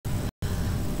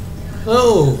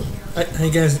Hello, how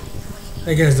you guys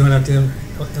doing out there?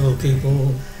 Hello,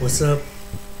 people. What's up?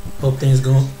 Hope things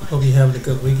going. Hope you having a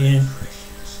good weekend.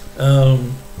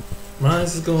 Um,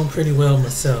 Mine's is going pretty well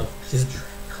myself. Just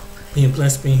being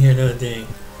blessed being here another day.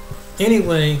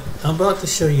 Anyway, I'm about to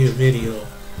show you a video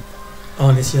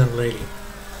on this young lady,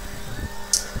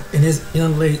 and this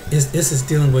young lady this is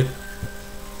dealing with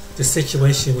the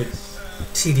situation with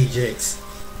T.D. Jakes,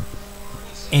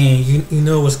 and you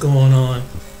know what's going on.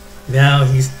 Now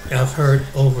I've heard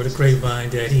over the grapevine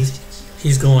that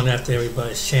he's going after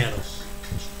everybody's channel.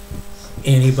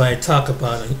 Anybody talk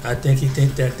about it, I think he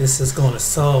think that this is going to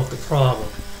solve the problem,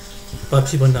 but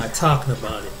people are not talking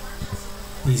about it.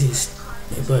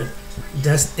 But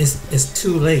it's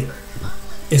too late.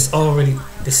 It's already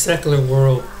the secular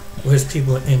world, where his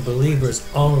people and believers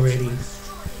already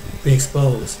been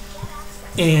exposed.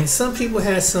 And some people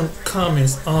had some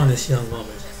comments on this young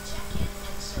woman,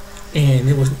 and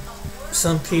it was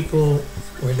some people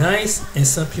were nice and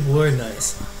some people were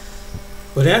nice.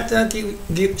 But after I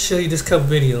show you this couple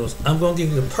videos, I'm going to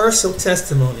give you a personal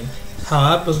testimony how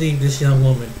I believe this young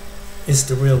woman is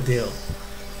the real deal.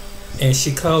 And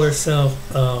she called herself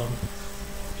the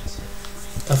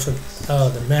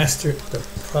master, the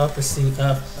prophecy.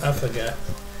 I forgot.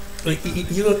 But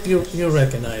you'll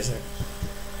recognize her.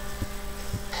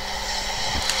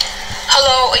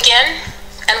 Hello again,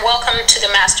 and welcome to the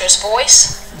Master's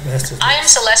Voice. I am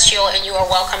Celestial, and you are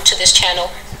welcome to this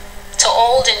channel. To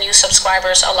old and new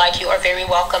subscribers alike, you are very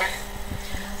welcome.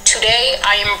 Today,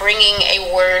 I am bringing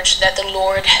a word that the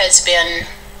Lord has been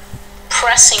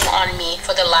pressing on me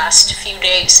for the last few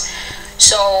days.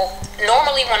 So,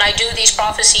 normally when I do these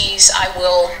prophecies, I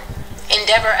will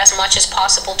endeavor as much as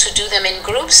possible to do them in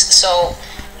groups. So,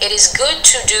 it is good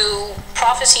to do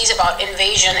prophecies about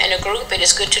invasion in a group. It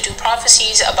is good to do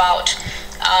prophecies about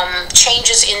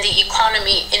changes in the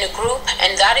economy in a group,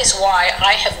 and that is why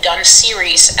I have done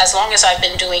series as long as I've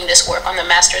been doing this work on the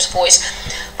Master's Voice.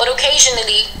 But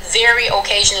occasionally, very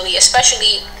occasionally,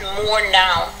 especially more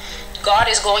now, God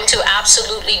is going to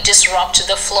absolutely disrupt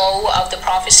the flow of the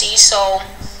prophecy. So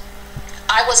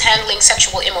I was handling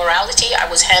sexual immorality, I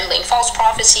was handling false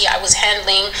prophecy, I was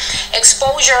handling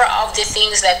exposure of the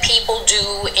things that people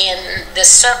do in the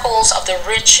circles of the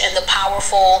rich and the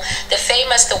powerful, the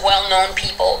famous, the well-known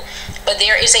people. But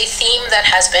there is a theme that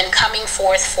has been coming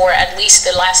forth for at least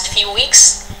the last few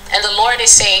weeks. And the Lord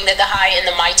is saying that the high and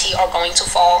the mighty are going to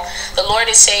fall. The Lord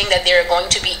is saying that there are going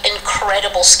to be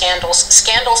incredible scandals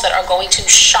that are going to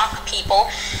shock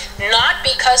people, not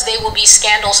because they will be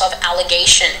scandals of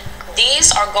allegation.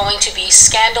 These are going to be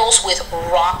scandals with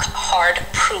rock hard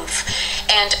proof.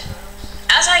 And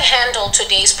as I handle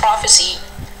today's prophecy,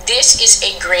 this is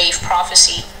a grave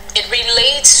prophecy. It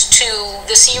relates to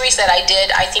the series that I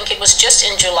did, I think it was just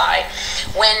in July,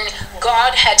 when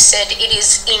God had said it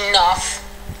is enough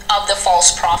of the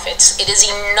false prophets. It is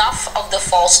enough of the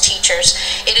false teachers.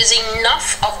 It is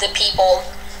enough of the people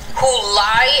who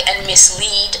lie and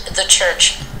mislead the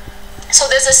church. So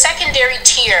there's a secondary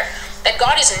tier that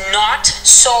God is not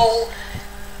so,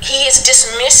 he is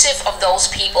dismissive of those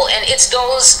people, and it's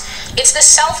the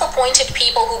self-appointed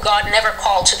people who God never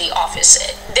called to the office.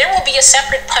 There will be a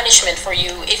separate punishment for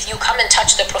you if you come and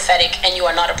touch the prophetic and you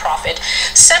are not a prophet.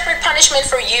 Separate punishment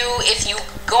for you if you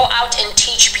go out and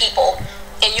teach people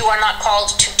and you are not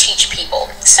called to teach people.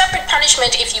 Separate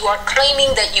punishment if you are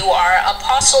claiming that you are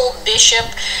apostle, bishop,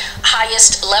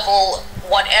 highest level,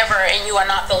 whatever, and you are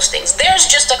not those things. There's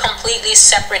just a completely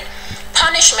separate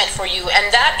punishment for you,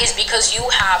 and that is because you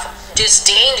have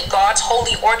disdained God's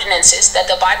holy ordinances that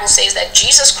the Bible says that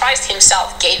Jesus Christ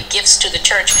himself gave gifts to the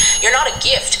church. You're not a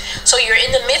gift. So you're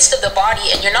in the midst of the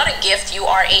body and you're not a gift. You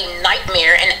are a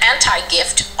nightmare, an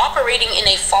anti-gift, operating in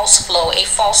a false flow, a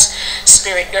false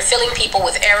spirit. You're filling people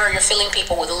with error. You're filling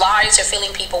people with lies. You're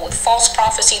filling people with false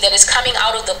prophecy that is coming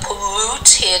out of the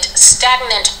polluted,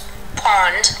 stagnant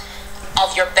pond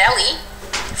of your belly.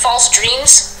 False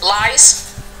dreams,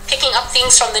 lies, picking up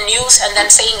things from the news and then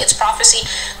saying it's prophecy.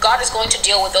 God is going to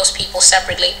deal with those people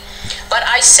separately. But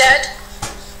I said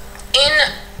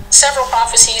in several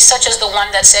prophecies, such as the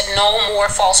one that said no more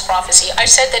false prophecy, I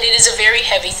said that it is a very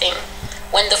heavy thing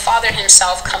when the Father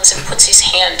himself comes and puts his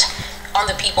hand on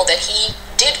the people that he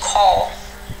did call.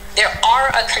 There are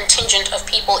a contingent of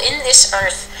people in this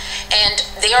earth, and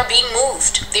they are being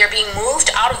moved. They are being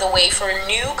moved out of the way for a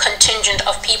new contingent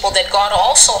of people that God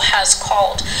also has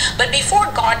called. But before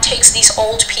God takes these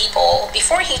old people,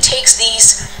 before he takes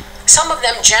these, some of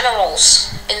them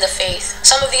generals in the faith,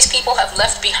 some of these people have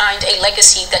left behind a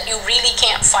legacy that you really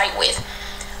can't fight with.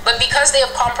 But because they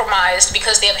have compromised,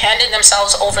 because they have handed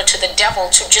themselves over to the devil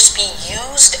to just be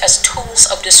used as tools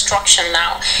of destruction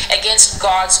now against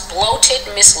God's bloated,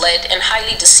 misled, and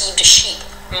highly deceived sheep,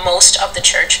 most of the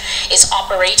church is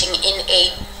operating in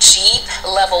a deep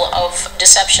level of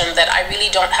deception that I really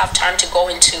don't have time to go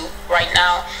into right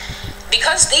now.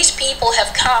 Because these people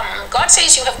have come, God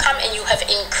says you have come and you have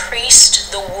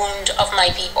increased the wound of my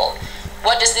people.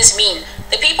 What does this mean?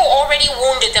 The people already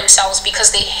wounded themselves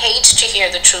because they hate to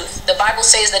hear the truth. The Bible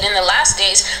says that in the last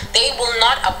days, they will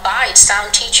not abide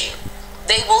sound teaching.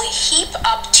 They will heap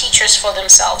up teachers for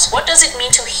themselves. What does it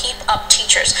mean to heap up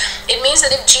teachers? It means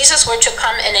that if Jesus were to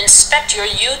come and inspect your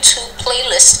YouTube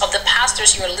playlist of the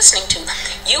pastors you're listening to,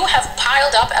 you have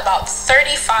piled up about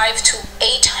 35 to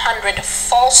 800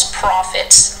 false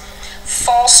prophets,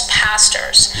 false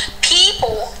pastors,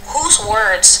 people whose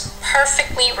words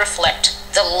perfectly reflect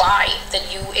the lie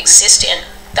that you exist in.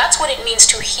 That's what it means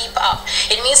to heap up.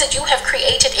 It means that you have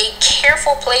created a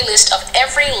careful playlist of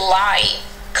every lie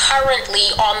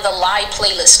currently on the lie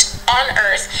playlist on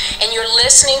earth, and you're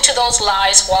listening to those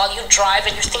lies while you drive,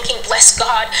 and you're thinking, bless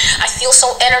God, I feel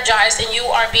so energized, and you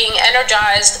are being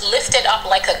energized, lifted up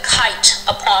like a kite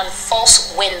upon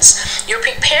false winds. You're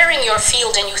preparing your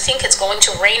field and you think it's going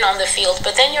to rain on the field,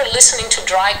 but then you're listening to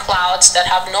dry clouds that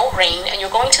have no rain, and you're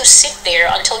going to sit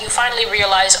there until you finally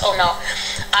realize, oh no,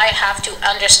 I have to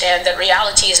understand that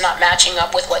reality is not matching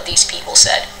up with what these people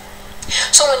said.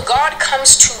 So when God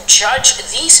comes to judge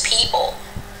these people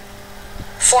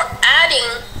for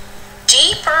adding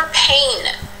deeper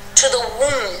pain to the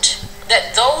wound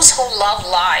that those who love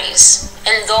lies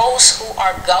and those who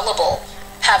are gullible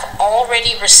have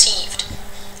already received,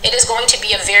 it is going to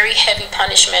be a very heavy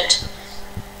punishment.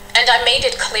 And I made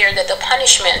it clear that the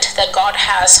punishment that God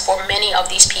has for many of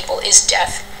these people is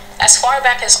death. As far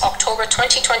back as October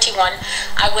 2021,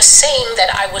 I was saying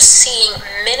that I was seeing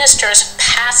ministers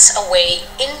pass away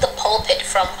in the pulpit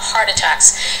from heart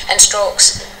attacks and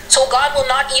strokes. So God will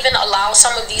not even allow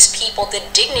some of these people the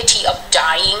dignity of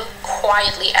dying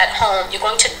quietly at home. You're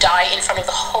going to die in front of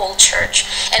the whole church.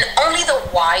 And only the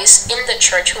wise in the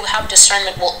church who have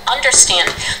discernment will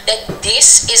understand that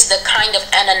this is the kind of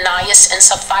Ananias and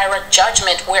Sapphira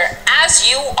judgment where, as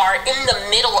you are in the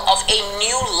middle of a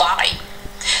new lie,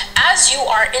 as you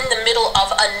are in the middle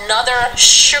of another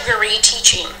sugary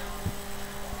teaching,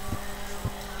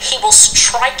 he will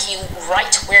strike you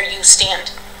right where you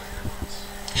stand.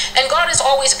 And God has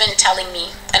always been telling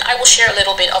me, and I will share a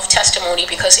little bit of testimony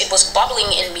because it was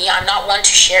bubbling in me. I'm not one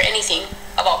to share anything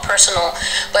about personal,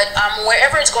 but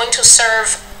wherever it's going to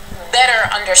serve better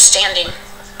understanding,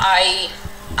 I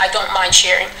don't mind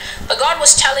sharing. But God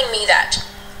was telling me that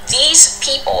these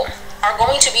people are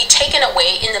going to be taken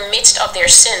away in the midst of their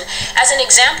sin as an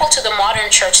example to the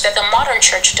modern church, that the modern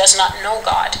church does not know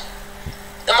God.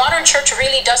 The modern church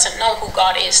really doesn't know who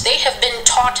God is. They have been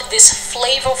taught this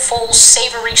flavorful,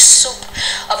 savory soup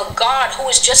of a God who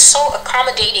is just so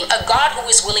accommodating, a God who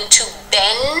is willing to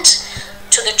bend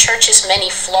to the church's many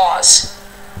flaws.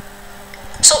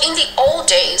 So in the old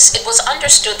days, it was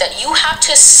understood that you have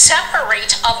to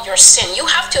separate of your sin. You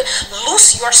have to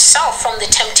loose yourself from the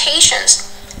temptations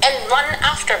and run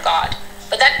after God.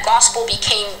 But that gospel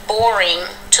became boring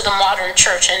to the modern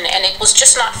church, and it was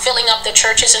just not filling up the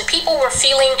churches, and people were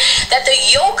feeling that the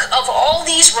yoke of all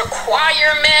these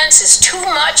requirements is too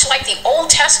much like the Old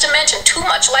Testament and too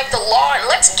much like the law, and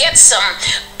let's get some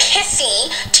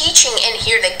pithy teaching in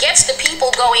here that gets the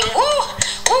people going, woo,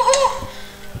 woohoo.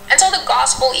 And so the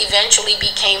gospel eventually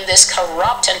became this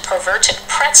corrupt and perverted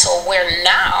pretzel where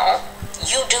now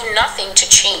you do nothing to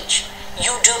change.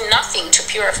 You do nothing to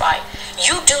purify.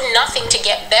 You do nothing to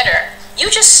get better. You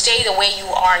just stay the way you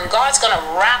are, and God's going to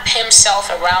wrap himself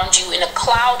around you in a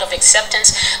cloud of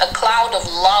acceptance, a cloud of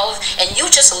love, and you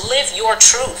just live your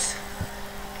truth.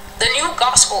 The new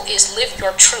gospel is live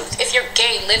your truth. If you're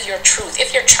gay, live your truth.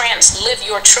 If you're trans, live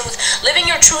your truth. Living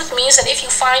your truth means that if you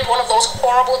find one of those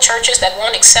horrible churches that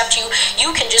won't accept you,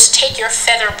 you can just take your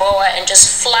feather boa and just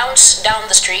flounce down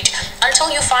the street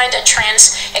until you find a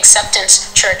trans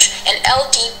acceptance church, an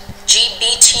LGBTJYK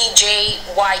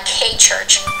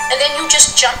church, and then you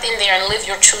just jump in there and live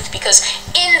your truth, because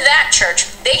in that church,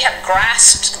 they have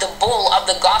grasped the bull of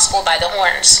the gospel by the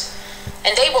horns.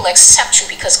 And they will accept you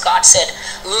because God said,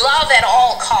 love at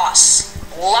all costs.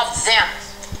 Love them.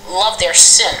 Love their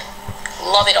sin.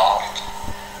 Love it all.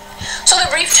 So the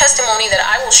brief testimony that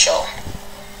I will show,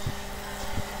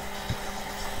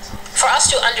 for us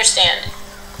to understand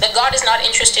that God is not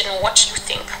interested in what you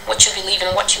think, what you believe,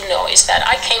 and what you know, is that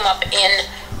I came up in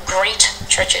great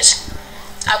churches.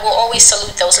 I will always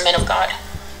salute those men of God.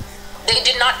 They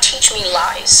did not teach me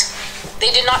lies.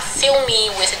 They did not fill me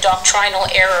with doctrinal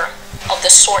error of the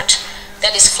sort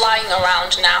that is flying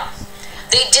around now.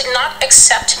 They did not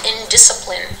accept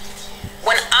indiscipline.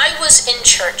 When I was in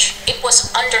church, it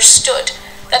was understood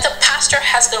that the pastor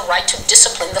has the right to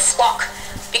discipline the flock,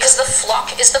 because the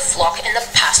flock is the flock and the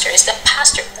pastor is the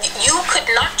pastor. You could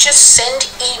not just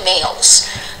send emails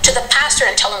to the pastor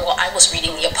and tell him, well, I was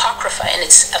reading the Apocrypha and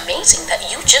it's amazing that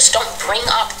you just don't bring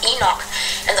up Enoch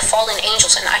and the fallen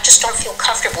angels and I just don't feel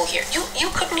comfortable here. You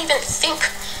couldn't even think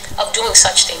of doing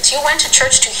such things. You went to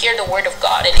church to hear the word of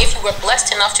God, and if you were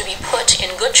blessed enough to be put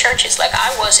in good churches like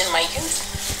I was in my youth,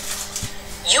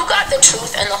 you got the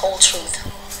truth and the whole truth.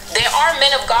 There are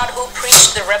men of God who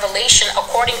preached the revelation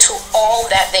according to all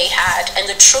that they had. And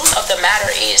the truth of the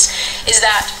matter is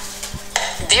that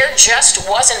there just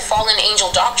wasn't fallen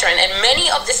angel doctrine and many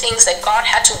of the things that God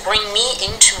had to bring me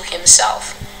into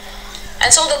himself.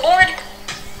 And so the Lord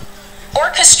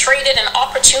orchestrated an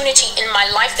opportunity in my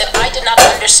life that I did not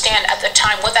understand at the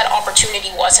time what that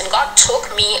opportunity was. And God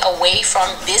took me away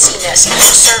from busyness,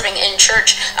 serving in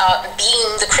church,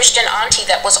 being the Christian auntie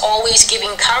that was always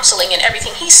giving counseling and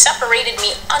everything. He separated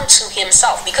me unto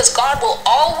himself, because God will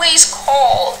always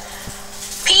call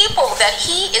people that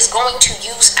he is going to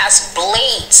use as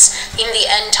blades in the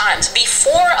end times.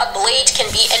 Before a blade can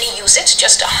be any use, it's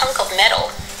just a hunk of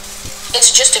metal.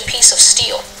 It's just a piece of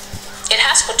steel. It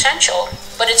has potential,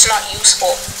 but it's not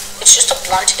useful. It's just a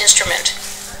blunt instrument.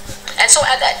 And so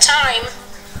at that time,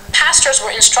 pastors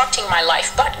were instructing my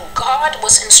life, but God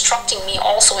was instructing me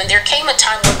also. And there came a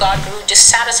time where God grew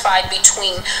dissatisfied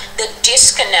between the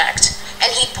disconnect,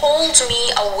 and he pulled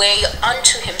me away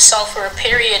unto himself for a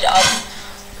period of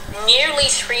nearly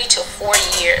 3 to 4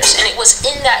 years. And it was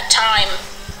in that time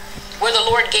where the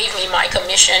Lord gave me my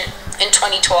commission in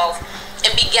 2012.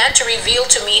 And began to reveal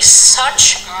to me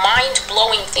such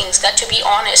mind-blowing things that, to be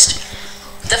honest,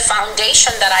 the foundation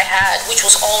that I had, which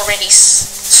was already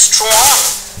strong,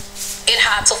 it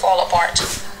had to fall apart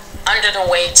under the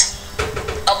weight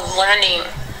of learning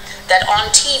that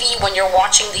on TV, when you're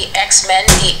watching the X-Men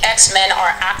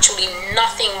are actually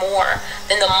nothing more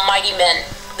than the mighty men,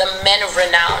 the men of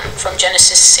renown from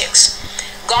Genesis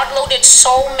 6. God loaded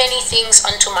so many things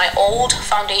unto my old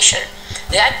foundation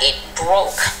that it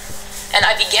broke. And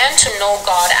I began to know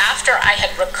God after I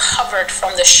had recovered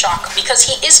from the shock, because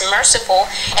he is merciful.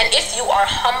 And if you are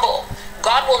humble,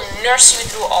 God will nurse you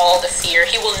through all the fear.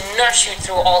 He will nurse you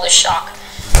through all the shock.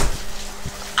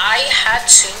 I had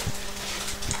to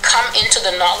come into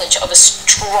the knowledge of a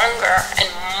stronger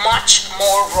and much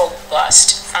more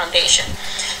robust foundation.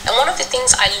 And one of the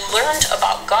things I learned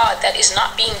about God that is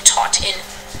not being taught in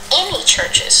any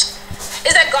churches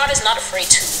is that God is not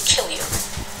afraid to kill you.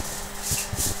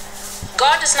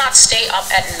 God does not stay up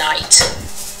at night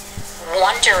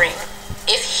wondering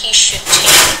if he should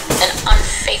take an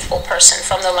unfaithful person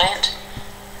from the land.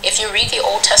 If you read the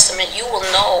Old Testament, you will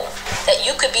know that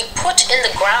you could be put in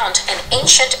the ground and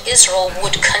ancient Israel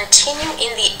would continue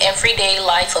in the everyday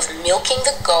life of milking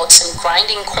the goats and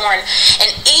grinding corn.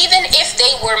 And even if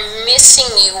they were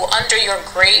missing you under your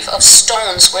grave of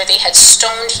stones where they had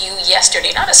stoned you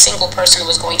yesterday, not a single person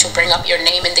was going to bring up your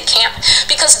name in the camp,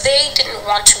 because they didn't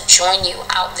want to join you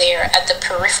out there at the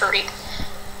periphery.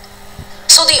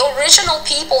 So the original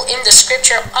people in the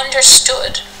scripture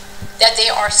understood that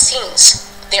there are things,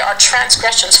 there are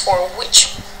transgressions for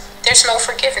which there's no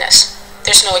forgiveness,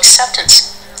 there's no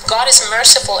acceptance. God is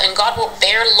merciful and God will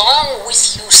bear long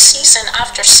with you season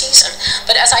after season.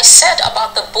 But as I said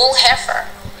about the bull heifer,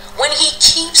 when he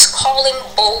keeps calling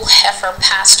bull heifer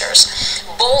pastors,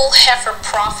 bull heifer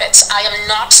prophets, I am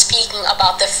not speaking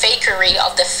about the fakery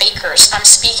of the fakers. I'm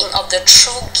speaking of the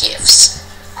true gifts,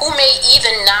 who may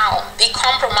even now be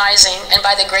compromising, and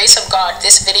by the grace of God,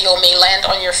 this video may land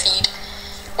on your feed.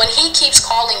 When he keeps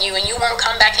calling you and you won't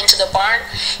come back into the barn,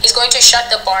 he's going to shut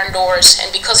the barn doors,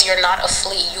 and because you're not a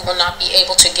flea, you will not be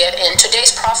able to get in.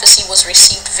 Today's prophecy was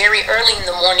received very early in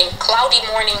the morning, cloudy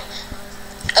morning,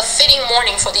 a fitting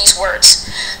morning for these words.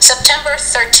 September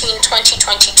 13,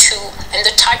 2022, and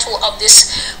the title of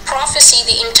this prophecy,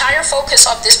 the entire focus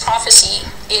of this prophecy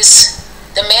is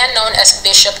the man known as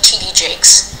Bishop T.D.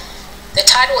 Jakes. The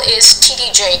title is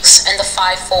T.D. Jakes and the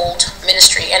Fivefold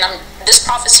Ministry, and this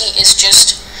prophecy is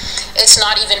just, it's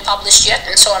not even published yet,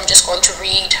 and so I'm just going to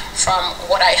read from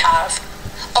what I have.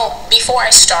 Oh, before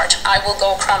I start, I will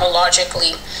go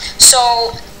chronologically.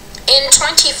 So in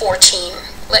 2014,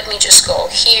 let me just go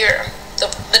here.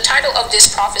 The title of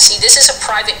this prophecy, this is a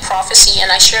private prophecy,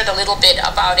 and I shared a little bit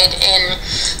about it in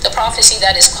the prophecy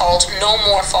that is called No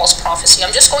More False Prophecy.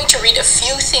 I'm just going to read a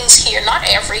few things here, not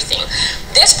everything.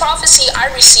 This prophecy I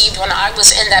received when I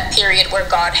was in that period where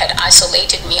God had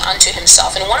isolated me unto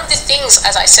himself. And one of the things,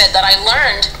 as I said, that I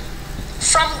learned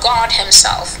from God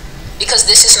himself, because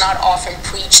this is not often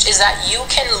preached, is that you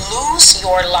can lose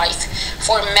your life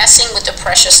for messing with the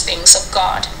precious things of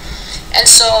God. And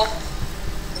so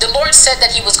the Lord said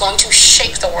that he was going to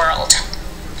shake the world.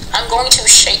 I'm going to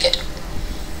shake it.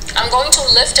 I'm going to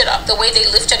lift it up the way they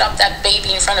lifted up that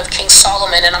baby in front of King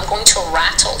Solomon, and I'm going to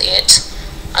rattle it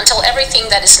until everything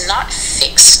that is not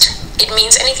fixed, it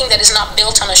means anything that is not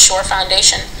built on a sure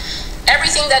foundation,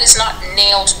 everything that is not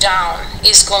nailed down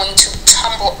is going to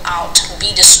tumble out,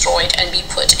 be destroyed, and be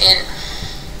put in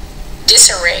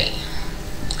disarray.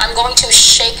 I'm going to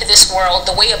shake this world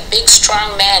the way a big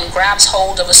strong man grabs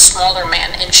hold of a smaller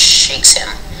man and shakes him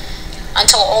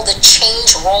until all the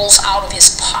change rolls out of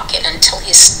his pocket, until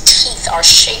his teeth are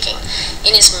shaking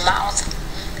in his mouth.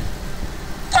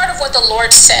 Part of what the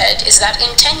Lord said is that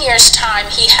in 10 years'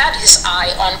 time, he had his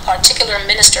eye on particular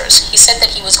ministers. He said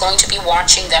that he was going to be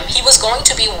watching them. He was going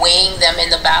to be weighing them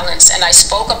in the balance. And I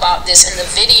spoke about this in the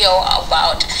video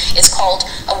about, it's called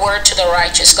A Word to the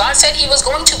Righteous. God said he was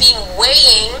going to be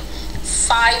weighing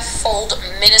fivefold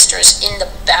ministers in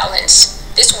the balance.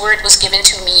 This word was given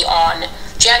to me on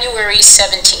January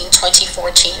 17,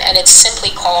 2014. And it's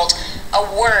simply called A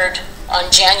Word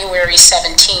on January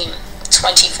 17,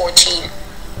 2014.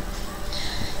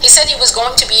 He said he was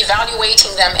going to be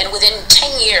evaluating them, and within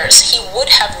 10 years, he would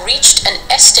have reached an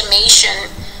estimation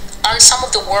on some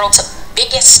of the world's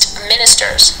biggest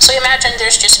ministers. So imagine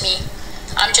there's just me.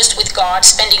 I'm just with God,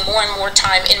 spending more and more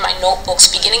time in my notebooks,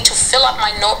 beginning to fill up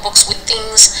my notebooks with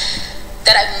things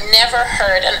that I've never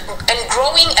heard, and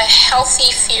growing a healthy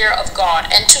fear of God.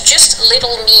 And to just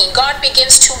little me, God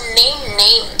begins to name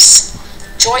names.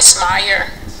 Joyce Meyer,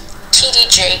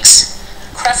 T.D. Jakes,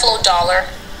 Creflo Dollar,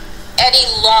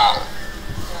 Eddie Long,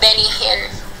 Benny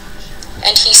Hinn,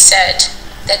 and he said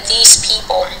that these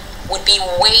people would be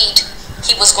weighed.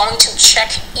 He was going to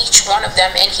check each one of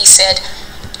them, and he said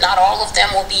not all of them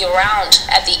will be around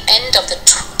at the end of the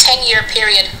 10-year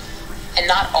period, and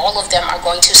not all of them are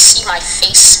going to see my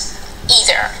face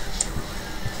either.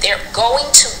 They're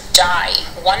going to die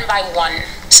one by one,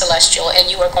 Celestial, and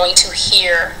you are going to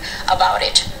hear about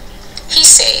it. He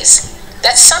says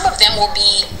that some of them will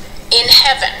be in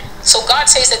heaven. So God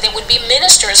says that there would be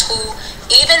ministers who,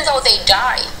 even though they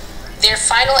die, their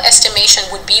final estimation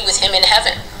would be with him in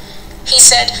heaven. He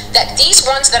said that these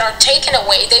ones that are taken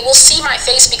away, they will see my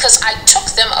face because I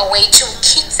took them away to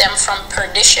keep them from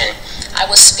perdition. I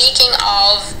was speaking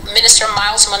of Minister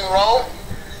Miles Monroe,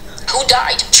 who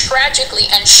died tragically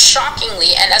and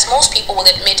shockingly, and as most people will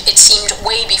admit, it seemed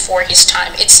way before his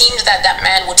time. It seemed that that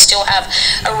man would still have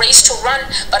a race to run,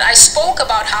 but I spoke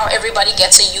about how everybody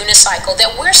gets a unicycle,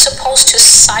 that we're supposed to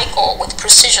cycle with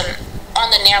precision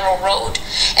on the narrow road,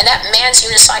 and that man's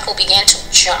unicycle began to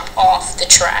jump off the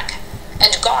track,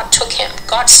 and God took him.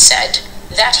 God said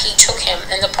that he took him,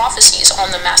 and the prophecy is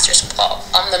on the Master's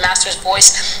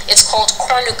Voice. It's called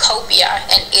Cornucopia,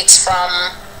 and it's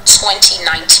from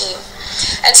 2019.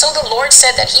 And so the Lord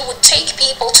said that he would take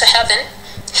people to heaven.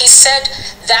 He said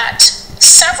that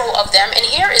several of them, and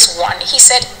here is one, he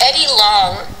said Eddie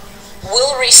Long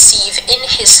will receive in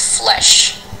his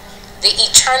flesh the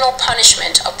eternal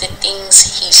punishment of the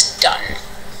things he's done.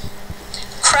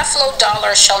 Creflo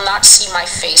Dollar shall not see my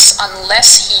face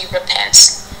unless he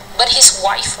repents, but his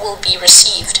wife will be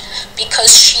received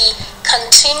because she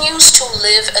continues to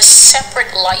live a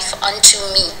separate life unto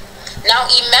me. Now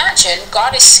imagine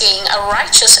God is saying a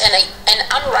righteous and an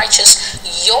unrighteous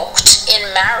yoked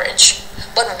in marriage,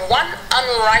 but one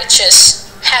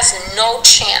unrighteous has no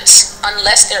chance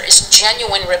unless there is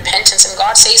genuine repentance. And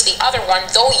God says the other one,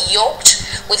 though yoked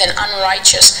with an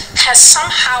unrighteous, has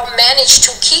somehow managed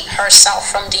to keep herself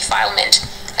from defilement,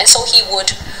 and so he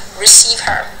would receive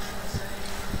her.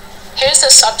 Here's the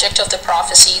subject of the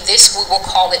prophecy. This we will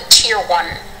call it Tier 1.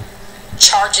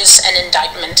 Charges and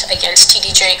indictment against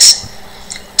T.D. Jakes.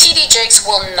 T.D. Jakes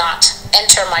will not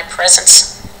enter my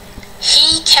presence.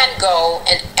 He can go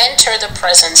and enter the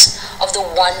presence of the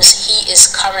ones he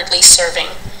is currently serving.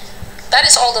 That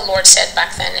is all the Lord said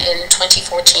back then in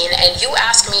 2014. And you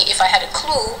asked me if I had a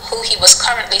clue who he was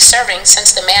currently serving,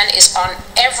 since the man is on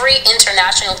every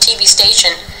international TV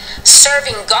station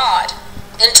serving God.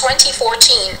 In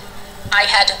 2014, I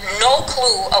had no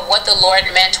clue of what the Lord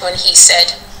meant when he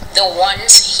said the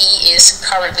ones he is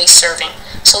currently serving.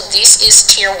 So this is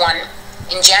Tier 1.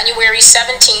 In January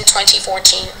 17,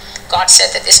 2014, God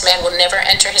said that this man will never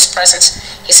enter his presence.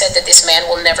 He said that this man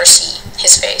will never see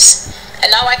his face. And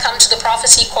now I come to the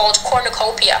prophecy called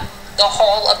Cornucopia, the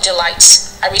Hall of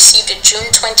Delights. I received it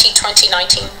June 20,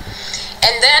 2019.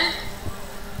 And then,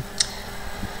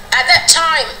 at that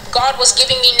time, God was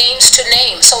giving me names to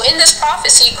name. So in this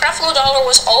prophecy, Creflo Dollar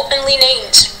was openly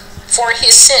named for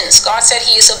his sins. God said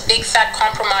he is a big fat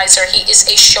compromiser. He is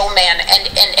a showman and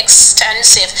an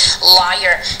extensive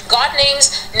liar. God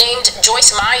named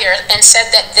Joyce Meyer and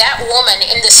said that that woman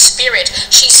in the spirit,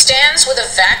 she stands with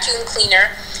a vacuum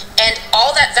cleaner, and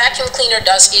all that vacuum cleaner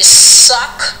does is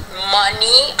suck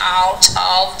money out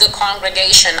of the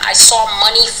congregation. I saw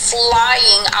money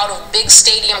flying out of big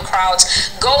stadium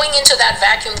crowds, going into that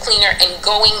vacuum cleaner and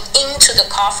going into the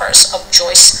coffers of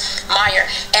Joyce Meyer.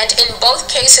 And in both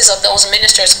cases of those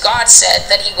ministers, God said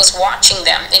that he was watching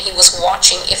them, and he was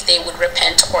watching if they would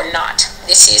repent or not.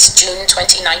 This is June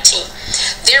 2019.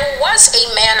 There was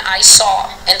a man I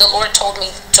saw, and the Lord told me,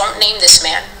 don't name this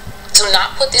man. Do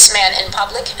not put this man in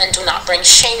public, and do not bring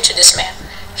shame to this man.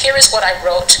 Here is what I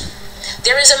wrote.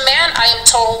 There is a man I am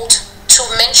told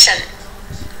to mention,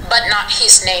 but not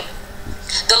his name.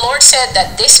 The Lord said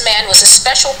that this man was a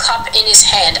special cup in his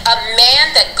hand, a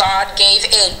man that God gave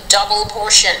a double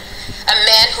portion, a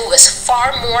man who was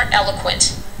far more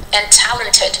eloquent and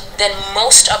talented than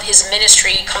most of his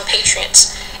ministry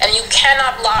compatriots. And you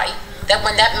cannot lie that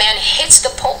when that man hits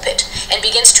the pulpit and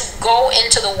begins to go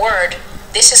into the word,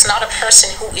 this is not a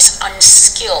person who is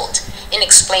unskilled in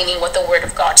explaining what the word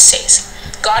of God says.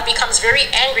 God becomes very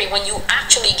angry when you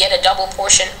actually get a double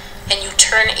portion and you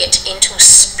turn it into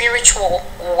spiritual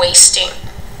wasting.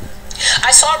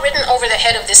 I saw written over the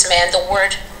head of this man the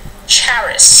word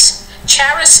charis.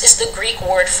 Charis is the Greek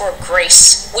word for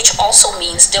grace, which also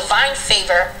means divine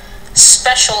favor,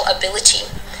 special ability.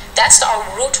 That's our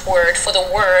root word for the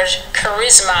word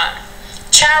charisma.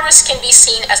 Charis can be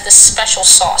seen as the special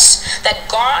sauce that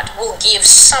God will give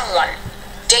someone.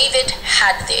 David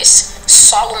had this.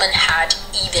 Solomon had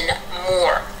even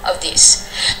more of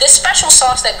this. The special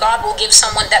sauce that God will give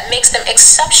someone that makes them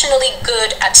exceptionally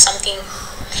good at something.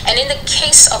 And in the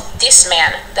case of this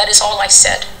man, that is all I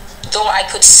said, though I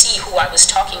could see who I was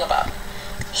talking about.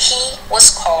 He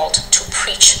was called to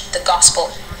preach the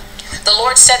gospel. The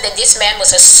Lord said that this man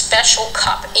was a special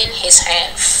cup in his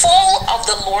hand, full of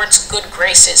the Lord's good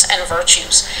graces and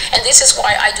virtues. And this is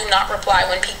why I do not reply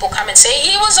when people come and say,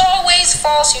 he was always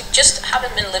false. You just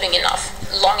haven't been living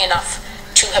long enough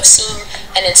to have seen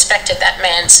and inspected that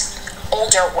man's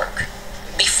older work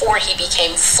before he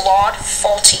became flawed,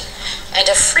 faulty, and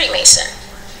a Freemason.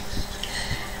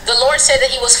 The Lord said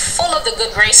that he was full of the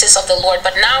good graces of the Lord,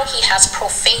 but now he has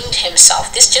profaned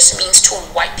himself. This just means to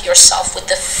wipe yourself with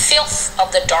the filth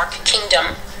of the dark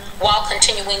kingdom while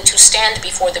continuing to stand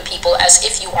before the people as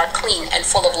if you are clean and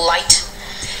full of light.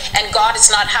 And God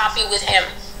is not happy with him.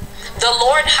 The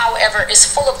Lord, however, is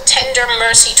full of tender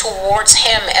mercy towards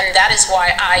him, and that is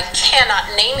why I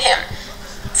cannot name him.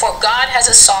 For God has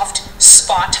a soft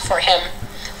spot for him,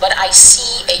 but I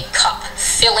see a cup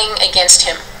filling against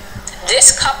him.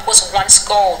 This cup was once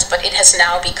gold, but it has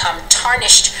now become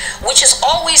tarnished, which is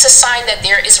always a sign that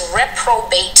there is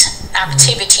reprobate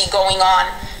activity going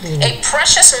on. A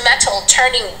precious metal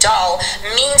turning dull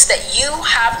means that you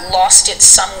have lost it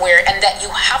somewhere and that you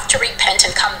have to repent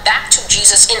and come back to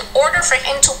Jesus in order for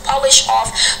him to polish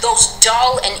off those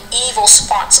dull and evil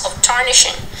spots of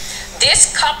tarnishing.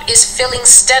 This cup is filling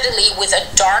steadily with a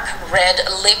dark red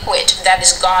liquid that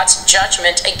is God's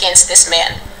judgment against this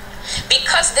man.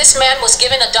 Because this man was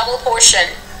given a double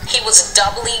portion, he was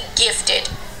doubly gifted.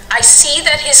 I see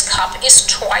that his cup is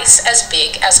twice as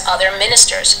big as other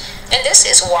ministers. And this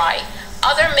is why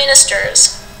other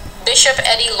ministers, Bishop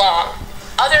Eddie Long,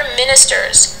 other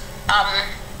ministers,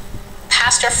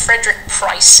 Pastor Frederick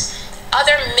Price,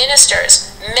 other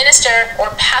ministers, Minister or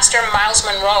Pastor Miles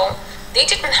Monroe, they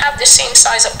didn't have the same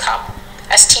size of cup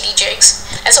as T.D. Jakes.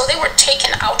 And so they were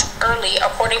taken out early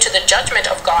according to the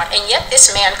judgment of God. And yet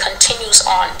this man continues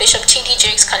on. Bishop T.D.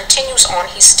 Jakes continues on.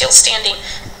 He's still standing.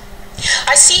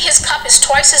 I see his cup is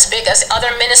twice as big as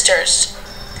other ministers.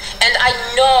 And I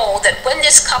know that when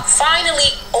this cup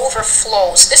finally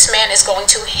overflows, this man is going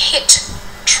to hit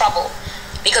trouble,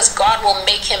 because God will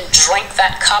make him drink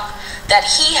that cup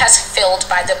that he has filled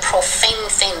by the profane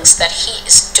things that he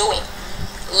is doing.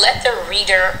 Let the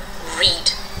reader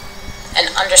read and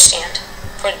understand,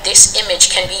 for this image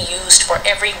can be used for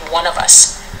every one of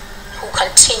us who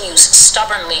continues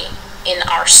stubbornly in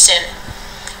our sin.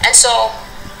 And so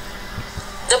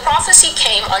the prophecy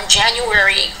came on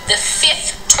January the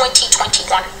 5th,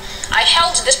 2021. I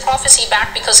held this prophecy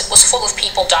back because it was full of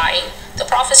people dying. The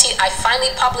prophecy, I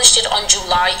finally published it on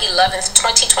July 11th,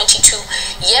 2022,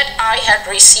 yet I had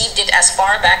received it as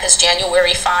far back as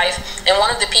January 5. And one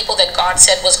of the people that God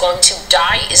said was going to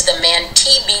die is the man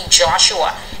T.B.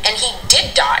 Joshua. And he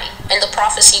did die, and the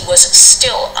prophecy was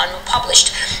still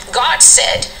unpublished. God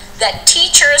said that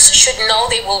teachers should know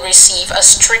they will receive a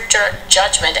stricter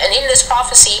judgment. And in this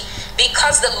prophecy,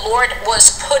 because the Lord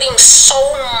was putting so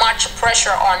much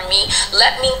pressure on me,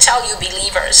 let me tell you,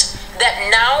 believers,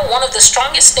 that now one of the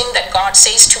strongest things that God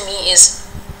says to me is,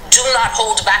 do not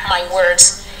hold back my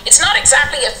words. It's not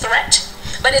exactly a threat,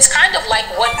 but it's kind of like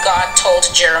what God told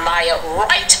Jeremiah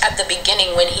right at the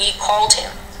beginning when he called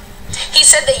him. He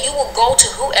said that you will go to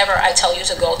whoever I tell you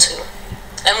to go to.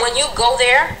 And when you go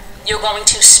there, you're going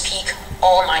to speak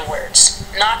all my words,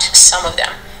 not some of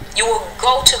them. You will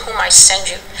go to whom I send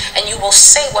you, and you will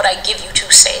say what I give you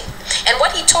to say. And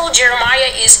what he told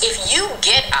Jeremiah is, if you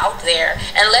get out there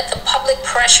and let the public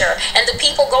pressure and the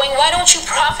people going, why don't you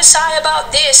prophesy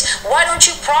about this? Why don't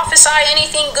you prophesy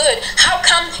anything good? How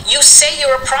come you say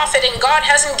you're a prophet and God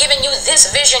hasn't given you this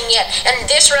vision yet and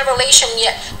this revelation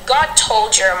yet? God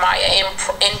told Jeremiah in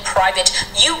private,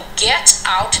 you get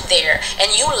out there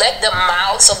and you let the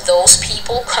mouths of those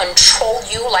people control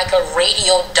you like a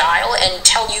radio dial and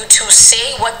tell you to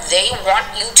say what they want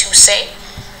you to say.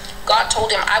 God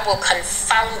told him, I will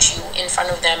confound you in front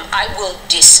of them. I will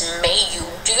dismay you.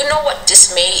 Do you know what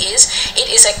dismay is? It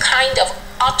is a kind of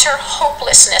utter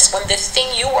hopelessness when the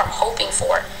thing you are hoping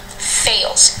for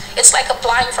fails. It's like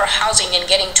applying for housing and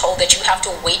getting told that you have to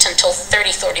wait until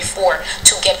 3034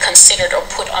 to get considered or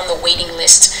put on the waiting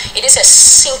list. It is a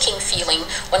sinking feeling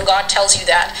when God tells you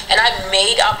that. And I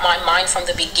made up my mind from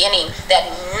the beginning that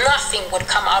nothing would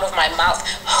come out of my mouth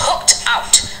hooked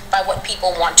out by what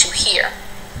people want to hear.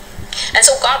 And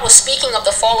so God was speaking of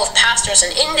the fall of pastors,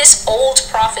 and in this old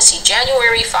prophecy,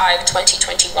 January 5,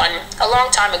 2021, a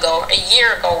long time ago, a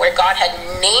year ago, where God had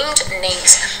named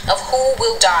names of who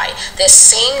will die, the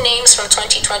same names from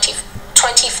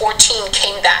 2014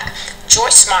 came back.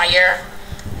 Joyce Meyer,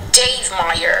 Dave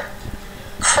Meyer,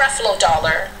 Creflo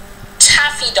Dollar,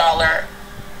 Taffy Dollar,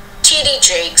 T.D.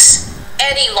 Jakes,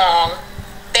 Eddie Long,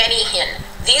 Benny Hinn.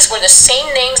 These were the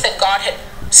same names that God had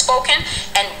spoken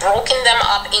and broken them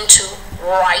up into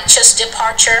righteous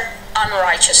departure,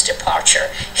 unrighteous departure.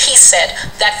 He said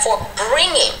that for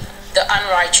bringing the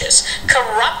unrighteous,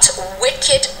 corrupt,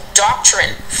 wicked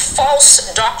doctrine,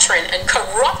 false doctrine, and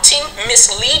corrupting,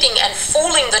 misleading, and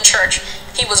fooling the church,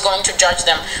 he was going to judge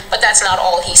them. But that's not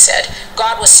all he said.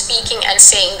 God was speaking and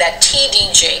saying that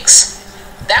T.D. Jakes,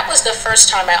 that was the first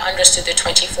time I understood the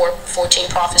 2014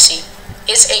 prophecy,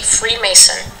 is a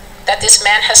Freemason. That this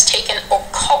man has taken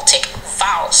occultic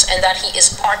vows and that he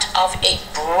is part of a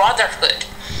brotherhood,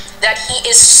 that he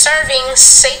is serving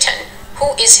Satan,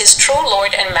 who is his true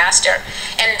Lord and Master,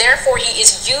 and therefore he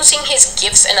is using his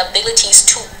gifts and abilities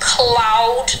to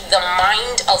cloud the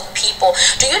mind of people.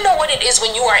 Do you know what it is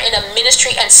when you are in a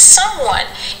ministry and someone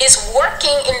is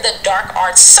working in the dark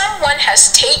arts? Someone has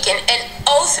taken an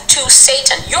oath to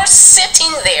Satan. You're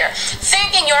sitting there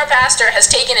thinking your pastor has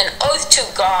taken an oath to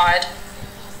God.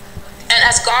 And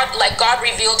as God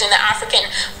revealed in the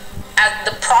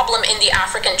the problem in the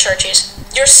African churches,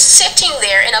 you're sitting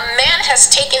there and a man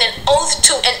has taken an oath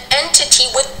to an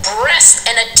entity with breast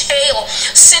and a tail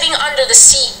sitting under the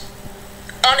sea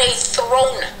on a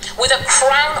throne with a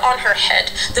crown on her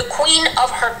head, the queen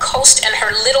of her coast and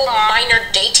her little minor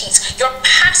deities. Your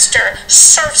pastor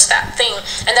serves that thing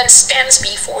and then stands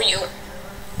before you,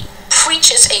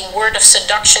 preaches a word of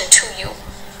seduction to you,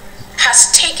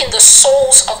 has taken the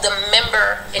souls of the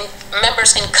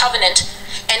members in covenant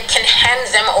and can hand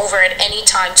them over at any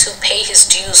time to pay his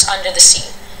dues under the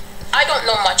sea. I don't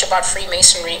know much about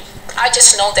Freemasonry. I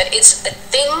just know that it's a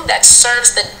thing that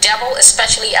serves the devil,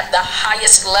 especially at the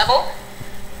highest level.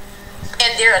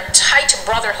 And they're a tight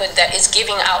brotherhood that is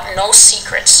giving out no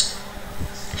secrets.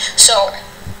 So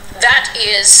that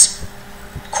is...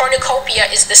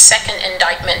 Cornucopia is the second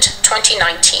indictment,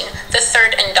 2019. The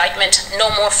third indictment, no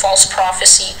more false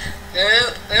prophecy.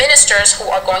 Ministers who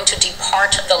are going to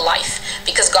depart the life,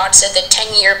 because God said the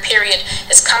 10-year period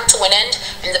has come to an end,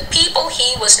 and the people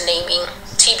he was naming,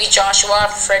 T.B. Joshua,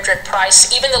 Frederick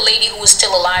Price, even the lady who is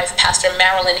still alive, Pastor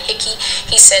Marilyn Hickey,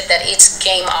 he said that it's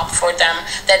game up for them,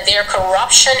 that their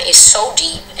corruption is so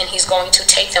deep and he's going to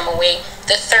take them away.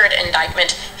 The third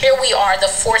indictment. Here we are, the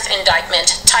fourth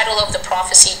indictment, title of the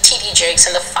prophecy, T.D. Jakes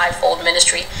and the fivefold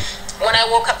ministry. When I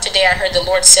woke up today, I heard the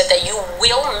Lord said that you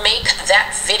will make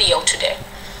that video today,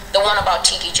 the one about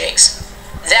T.D. Jakes.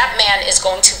 That man is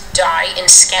going to die in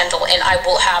scandal and I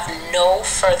will have no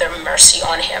further mercy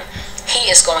on him. he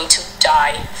is going to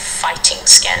die fighting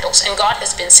scandals. And God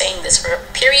has been saying this for a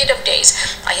period of days.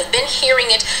 I have been hearing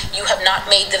it. You have not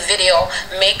made the video.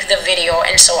 Make the video.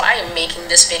 And so I am making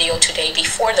this video today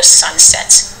before the sun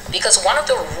sets. Because one of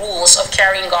the rules of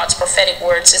carrying God's prophetic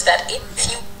words is that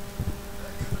if you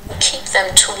keep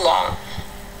them too long,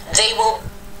 they will...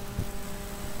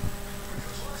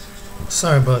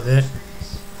 Sorry about that.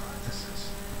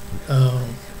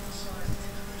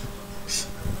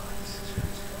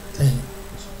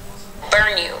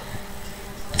 Burn you.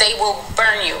 They will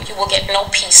burn you. You will get no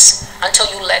peace until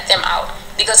you let them out.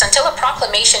 Because until a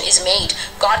proclamation is made,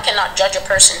 God cannot judge a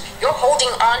person. You're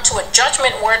holding on to a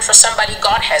judgment word for somebody.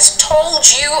 God has told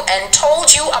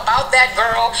you about that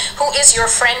girl who is your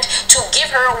friend, to give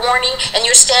her a warning, and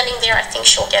you're standing there. I think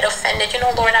she'll get offended. You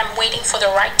know, Lord, I'm waiting for the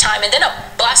right time. And then a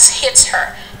bus hits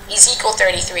her. Ezekiel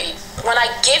 33. When I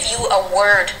give you a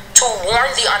word to warn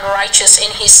the unrighteous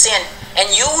in his sin, and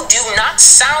you do not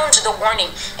sound the warning,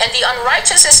 and the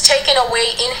unrighteous is taken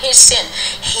away in his sin,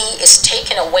 he is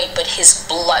taken away, but his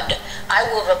blood I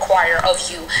will require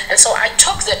of you. And so I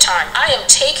took the time. I am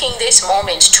taking this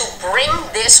moment to bring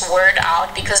this word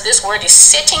out, because this word is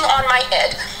sitting on my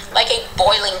head like a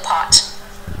boiling pot,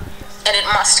 and it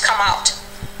must come out.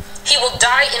 He will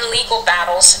die in legal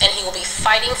battles, and he will be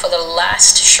fighting for the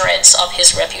last shreds of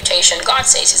his reputation. God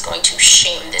says he's going to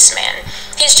shame this man.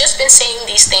 He's just been saying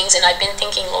these things, and I've been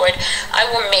thinking, Lord, I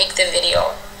will make the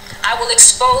video. I will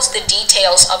expose the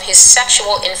details of his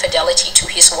sexual infidelity to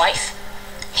his wife,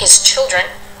 his children,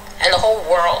 and the whole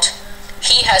world.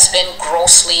 He has been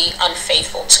grossly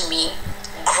unfaithful to me.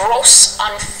 Gross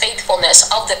unfaithfulness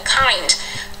of the kind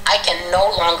I can no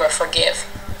longer forgive.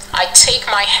 I take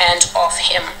my hand off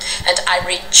him, and I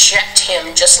reject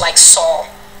him just like Saul.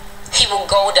 He will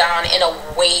go down in a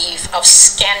wave of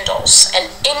scandals and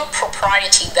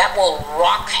impropriety that will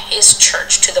rock his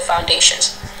church to the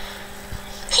foundations.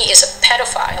 He is a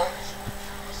pedophile,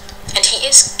 and he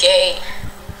is gay.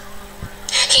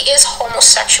 He is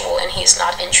homosexual, and he is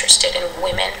not interested in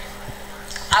women.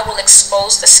 I will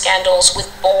expose the scandals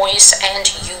with boys and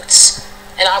youths,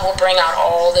 and I will bring out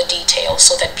all the details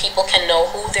so that people can know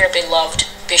who their beloved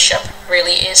bishop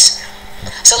really is.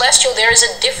 Celestial, there is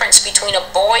a difference between a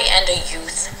boy and a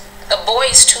youth. A boy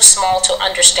is too small to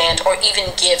understand or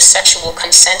even give sexual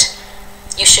consent.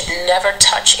 You should never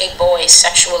touch a boy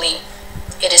sexually.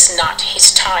 It is not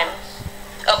his time.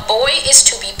 A boy is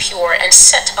to be pure and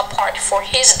set apart for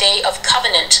his day of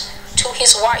covenant to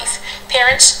his wife.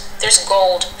 Parents, there's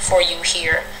gold for you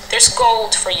here. There's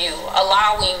gold for you,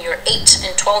 allowing your 8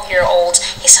 and 12-year-olds,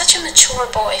 he's such a mature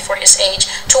boy for his age,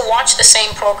 to watch the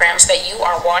same programs that you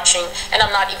are watching. And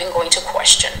I'm not even going to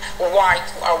question why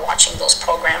you are watching those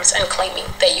programs and claiming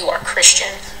that you are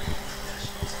Christian.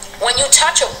 When you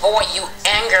touch a boy, you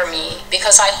anger me,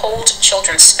 because I hold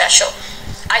children special.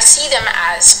 I see them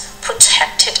as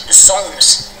protected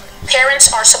zones.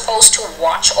 Parents are supposed to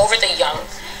watch over the young,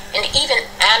 and even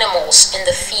animals in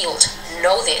the field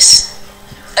know this.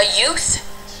 A youth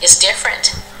is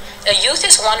different. A youth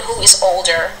is one who is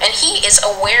older, and he is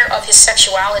aware of his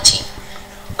sexuality.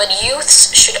 But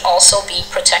youths should also be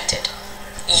protected.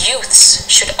 Youths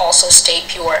should also stay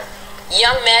pure.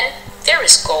 Young men, there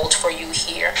is gold for you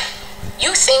here.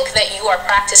 You think that you are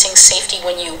practicing safety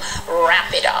when you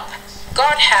wrap it up.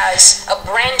 God has a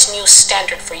brand new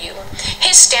standard for you.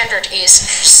 His standard is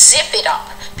zip it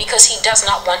up, because he does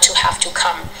not want to have to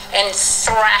come and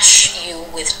thrash you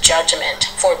with judgment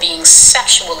for being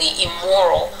sexually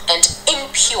immoral and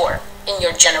impure in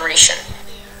your generation.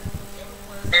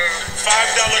 $5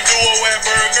 duo at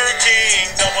Burger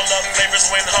King. Double up flavors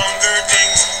when hunger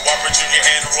dings. Whopper Jr.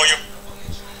 and Royal.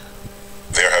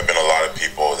 There have been a lot of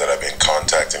people that have been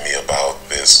contacting me about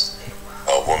this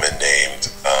woman named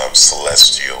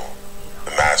Celestial,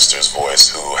 the Master's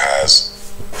Voice, who has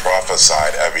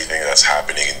prophesied everything that's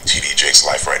happening in TD Jake's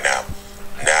life right now.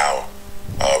 Now,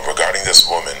 regarding this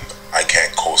woman, I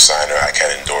can't co-sign her, I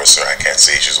can't endorse her, I can't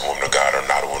say she's a woman of God or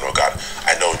not a woman of God.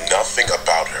 I know nothing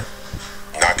about her.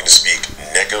 I'm not going to speak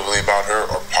negatively about her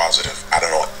or positive. I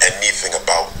don't know anything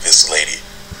about this lady.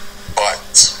 But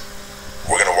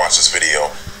we're going to watch this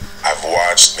video. I've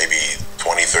watched maybe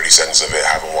 20-30 seconds of it.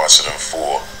 I haven't watched it in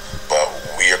full, but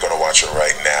we are going to watch it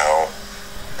right now,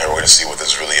 and we're going to see what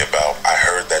this is really about. I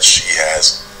heard that she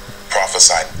has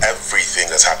prophesied everything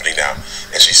that's happening now,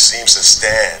 and she seems to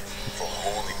stand for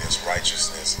holiness,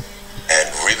 righteousness, and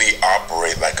really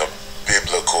operate like a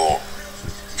biblical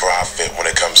prophet when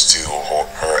it comes to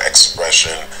her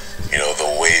expression, you know,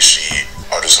 the way she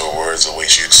utters her words, the way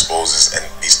she exposes, and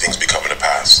these things becoming to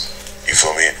pass. You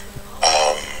feel me?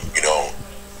 You know,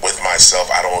 with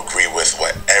myself, I don't agree with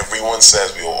what everyone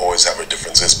says. We will always have our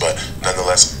differences, but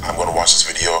nonetheless, I'm going to watch this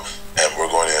video and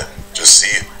we're going to just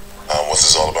see what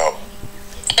this is all about.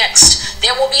 Next,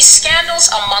 there will be scandals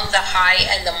among the high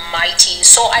and the mighty.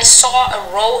 So I saw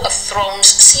a row of thrones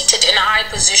seated in high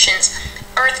positions.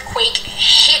 Earthquake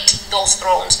hit those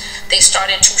thrones. They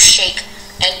started to shake,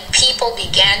 and people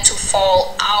began to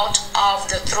fall out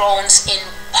of the thrones in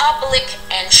public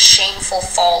and shameful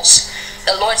falls.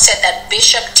 The Lord said that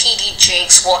Bishop T.D.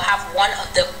 Jakes will have one of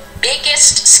the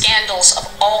biggest scandals of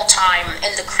all time in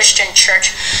the Christian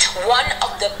church, one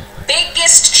of the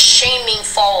biggest shaming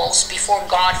falls before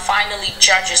God finally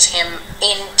judges him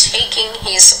in taking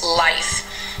his life.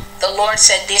 The Lord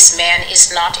said this man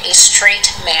is not a straight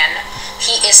man.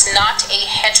 He is not a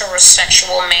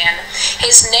heterosexual man.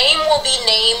 His name will be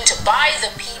named by the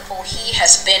people he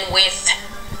has been with.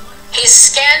 His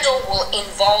scandal will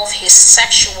involve his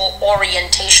sexual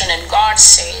orientation, and God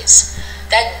says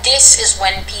that this is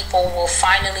when people will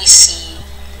finally see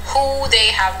who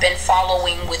they have been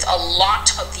following with a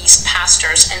lot of these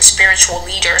pastors and spiritual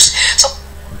leaders. So,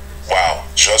 wow,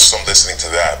 just from listening to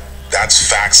that, that's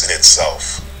facts in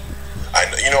itself.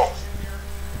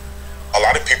 A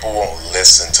lot of people won't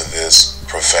listen to this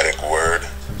prophetic word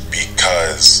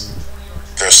because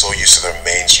they're so used to their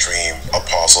mainstream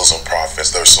apostles and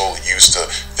prophets. They're so used to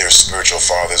their spiritual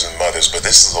fathers and mothers. But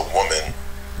this is a woman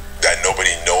that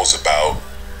nobody knows about.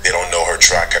 They don't know her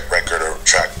track record or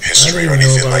track history or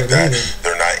anything like that.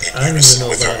 They're not in unison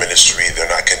with her ministry. They're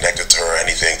not connected to her or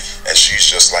anything. And she's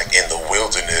just like in the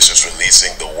wilderness, just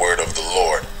releasing the word of the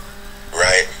Lord,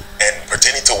 right? And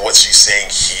pertaining to what she's saying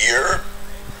here,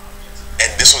 and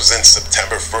this was in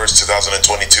September 1st,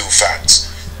 2022,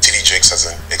 facts. T.D. Jakes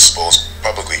hasn't exposed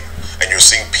publicly. And you're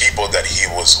seeing people that he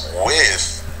was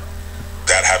with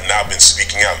that have now been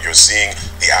speaking out. You're seeing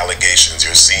the allegations,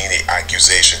 you're seeing the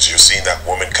accusations, you're seeing that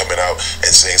woman coming out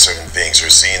and saying certain things,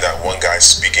 you're seeing that one guy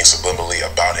speaking subliminally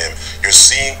about him, you're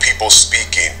seeing people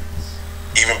speaking,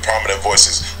 even prominent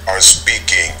voices are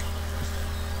speaking.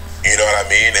 You know what I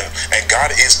mean? And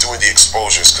God is doing the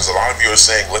exposures, because a lot of you are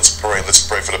saying, let's pray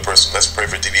for the person, let's pray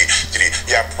for TD.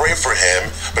 Yeah, pray for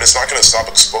him, but it's not going to stop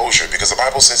exposure, because the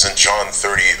Bible says in John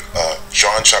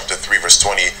chapter 3 verse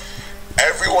 20,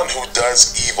 everyone who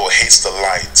does evil hates the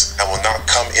light and will not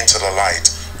come into the light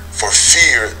for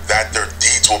fear that their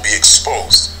deeds will be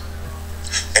exposed.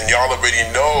 And y'all already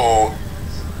know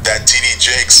that TD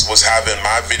Jakes was having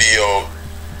my video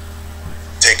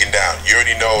taken down. You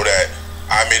already know that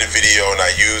I made a video and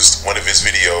I used one of his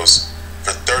videos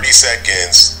for 30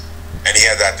 seconds and he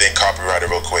had that thing copyrighted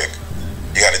real quick.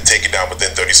 You had to take it down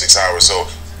within 36 hours. So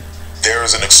there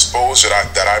is an exposure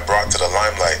that I brought to the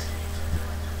limelight.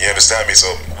 You understand me? So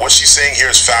what she's saying here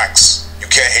is facts. You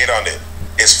can't hate on it.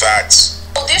 It's facts.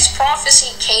 So this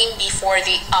prophecy came before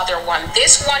the other one.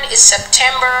 This one is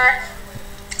September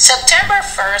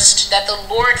 1st, that the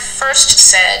Lord first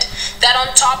said that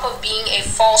on top of being a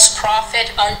false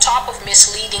prophet, on top of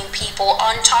misleading people,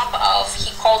 on top of,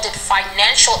 he called it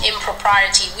financial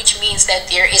impropriety, which means that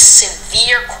there is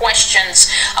severe questions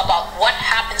about what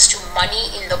happens to money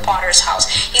in the potter's house.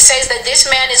 He says that this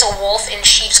man is a wolf in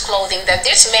sheep's clothing, that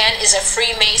this man is a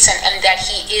Freemason, and that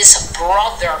he is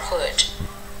brotherhood.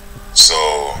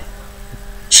 So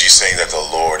she's saying that the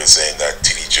Lord is saying that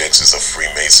T.D. Jakes is a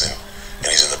Freemason and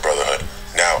he's in the brotherhood.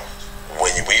 Now, when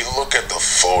we look at the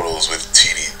photos with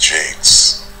T.D.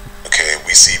 Jakes, okay,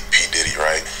 we see P. Diddy,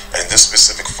 right? And in this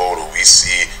specific photo, we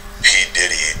see P.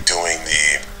 Diddy doing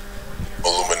the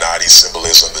Illuminati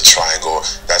symbolism, the triangle.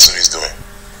 That's what he's doing,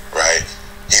 right?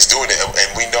 He's doing it, and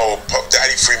we know Puff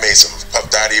Daddy Freemason, Puff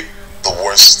Daddy the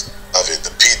worst of it,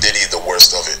 the P. Diddy the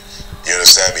worst of it. You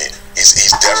understand me? He's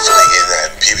definitely in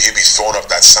that. He'd be throwing up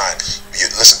that sign.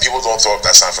 Listen, people don't throw up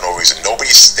that sign for no reason.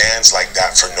 Nobody stands like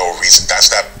that for no reason. That's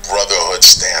that brotherhood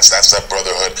stance. That's that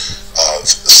brotherhood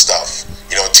stuff.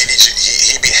 You know, TD,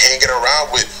 he be hanging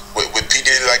around with P.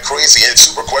 Diddy like crazy, and it's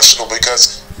super questionable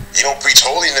because he don't preach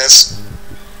holiness.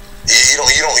 He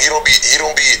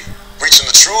don't be preaching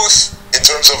the truth in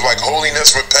terms of like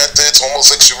holiness, repentance,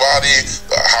 homosexuality,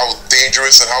 how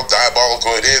dangerous and how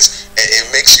diabolical it is.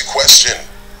 It makes you question.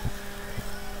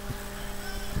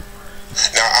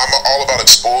 Now, I'm all about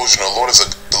exposure. The Lord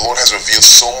has revealed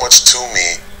so much to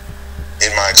me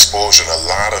in my exposure. And a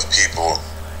lot of people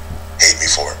hate me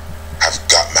for it, have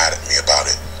got mad at me about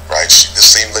it, right? The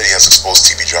same lady has exposed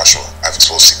TB Joshua. I've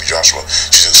exposed TB Joshua.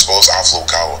 She's exposed Alpha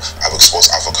Okawa. I've exposed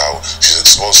Alpha Okawa. She's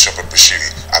exposed Shepherd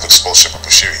Bashiri. I've exposed Shepherd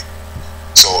Bashiri.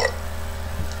 So,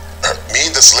 me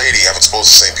and this lady have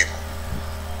exposed the same people.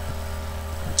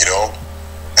 You know?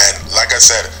 And like I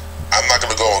said, I'm not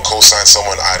going to go and co-sign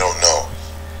someone I don't know.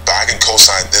 But I can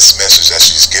co-sign this message that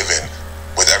she's given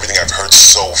with everything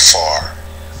so far.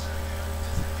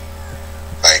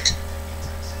 Like,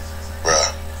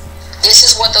 bruh. This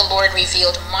is what the Lord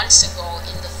revealed months ago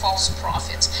in the false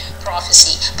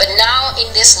prophecy. But now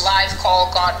in this live call,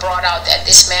 God brought out that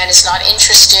this man is not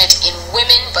interested in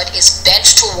women, but is bent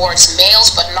towards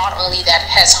males. But not only that,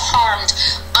 has harmed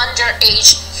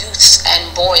underage youths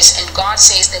and boys. And God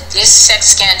says that this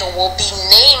sex scandal will be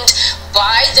named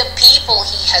by the people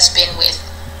he has been with.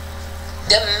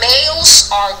 The males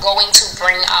are going to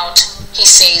bring out, he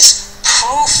says,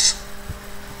 proof.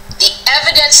 The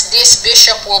evidence this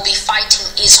bishop will be fighting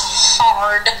is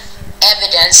hard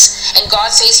evidence, and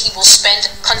God says he will spend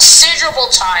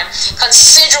considerable time,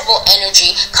 considerable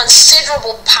energy,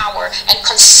 considerable power, and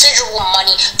considerable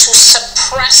money to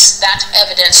suppress that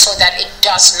evidence so that it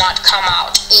does not come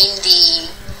out in the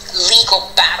legal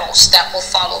battles that will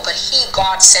follow. But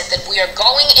God said that we are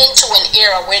going into an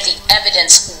era where the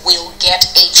evidence will get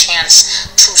a chance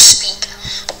to speak.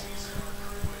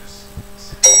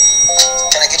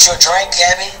 Can I get you a drink,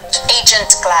 Gabby? Agent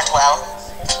Gladwell,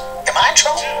 am I in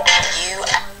trouble? You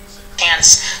have a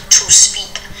chance to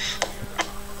speak.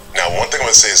 Now, one thing I'm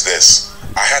going to say is this.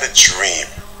 I had a dream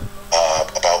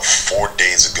about 4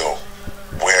 days ago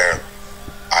where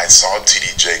I saw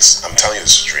T.D. Jakes. I'm telling you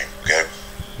this is a dream, okay?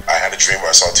 I had a dream where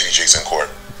I saw T.D. Jakes in court.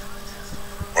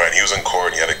 Right, he was in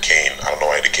court and he had a cane. I don't know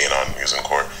why he had a cane on. He was in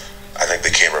court. I think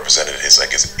the cane represented his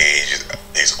age.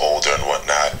 He's older and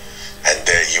whatnot. And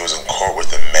there he was in court with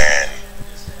a man.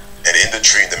 And in the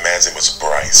dream, the man's name was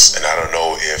Bryce. And I don't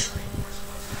know if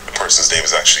the person's name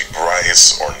is actually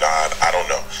Bryce or not. I don't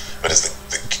know. But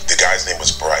the guy's name was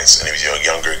Bryce. And he was a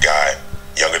younger guy,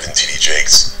 younger than T.D.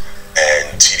 Jakes.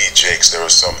 And T.D. Jakes, there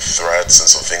were some threats and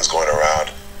some things going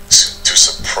around to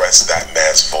suppress that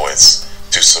man's voice,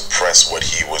 to suppress what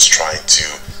he was trying to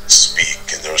speak.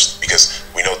 And there was, because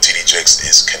we know T.D. Jakes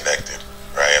is connected,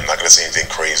 right? I'm not going to say anything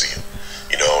crazy.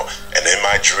 You know, and in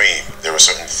my dream, there were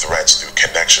certain threats through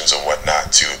connections and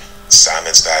whatnot to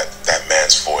silence that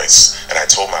man's voice. And I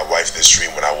told my wife this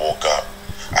dream when I woke up.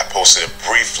 I posted it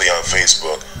briefly on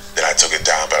Facebook, then I took it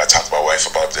down, but I talked to my wife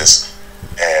about this.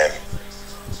 And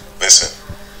listen,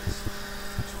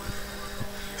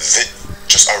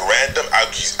 just a random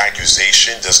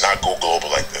accusation does not go global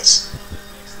like this.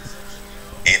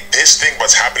 This thing,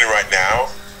 what's happening right now,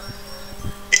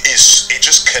 it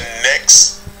just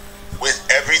connects with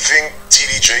everything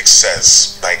T.D. Jakes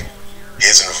says. Like,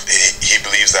 he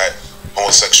believes that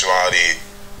homosexuality,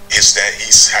 he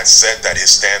has said that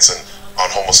his stance on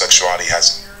homosexuality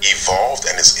has evolved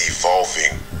and is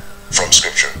evolving from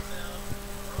Scripture,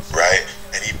 right?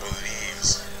 And he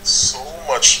believes so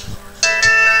much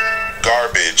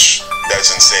garbage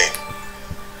that's insane.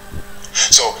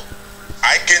 So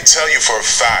I can tell you for a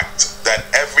fact that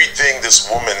everything this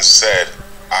woman said,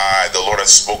 the Lord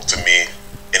has spoke to me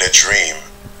in a dream,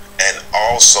 and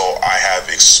also I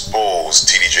have exposed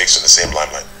T.D. Jakes in the same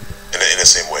limelight, in the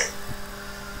same way,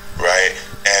 right?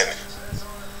 And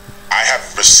I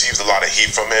have received a lot of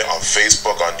heat from it on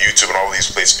Facebook, on YouTube, and all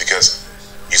these places because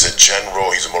he's a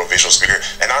general, he's a motivational speaker,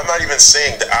 and I'm not even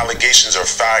saying the allegations are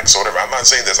facts or whatever. I'm not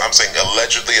saying this. I'm saying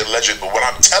allegedly, but what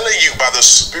I'm telling you by the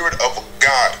Spirit of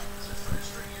God,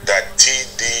 that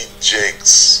T.D.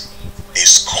 Jakes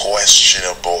is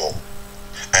questionable.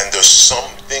 And there's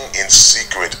something in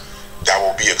secret that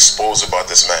will be exposed about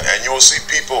this man. And you will see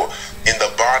people in the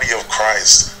body of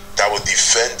Christ that will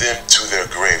defend him to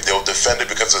their grave. They will defend it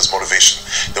because of his motivation.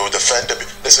 They will defend it.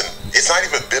 Listen, it's not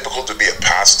even biblical to be a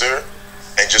pastor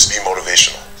and just be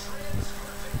motivational.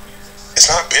 It's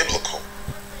not biblical.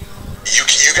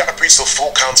 You got to preach the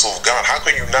full counsel of God. How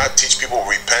can you not teach people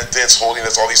repentance,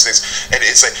 holiness, all these things? And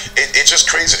it's like, it's just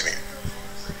crazy to me.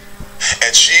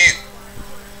 And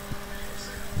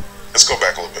let's go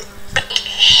back a little bit.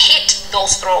 Hit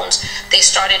those thrones. They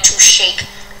started to shake,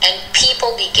 and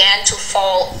people began to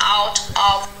fall out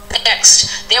of the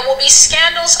next. There will be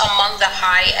scandals among the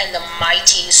high and the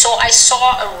mighty. So I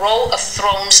saw a row of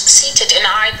thrones seated in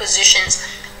high positions.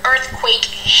 Earthquake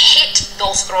hit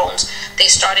those thrones. They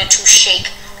started to shake,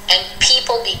 and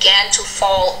people began to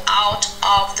fall out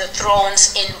of the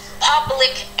thrones in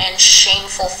public and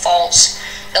shameful falls.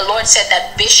 The Lord said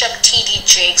that Bishop T.D.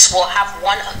 Jakes will have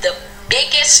one of the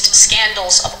biggest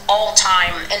scandals of all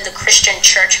time in the Christian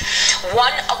church.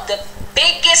 One of the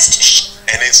biggest.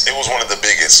 And it was one of the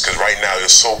biggest, because right now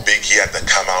it's so big he had to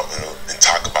come out and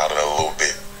talk about it a little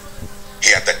bit.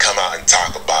 He had to come out and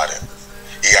talk about it.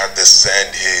 He had to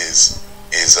send his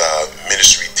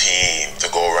ministry team to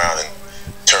go around and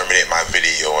terminate my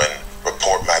video and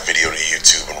report my video to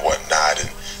YouTube and whatnot,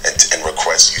 and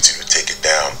request YouTube to take it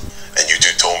down. And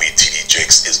YouTube told me T.D.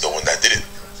 Jakes is the one that did it.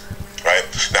 Right?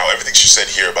 Now, everything she said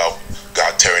here about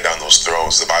God tearing down those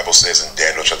thrones, the Bible says in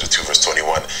Daniel chapter 2 verse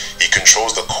 21, he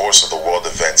controls the course of the world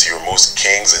events. He removes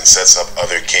kings and sets up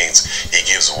other kings. He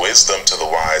gives wisdom to the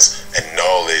wise and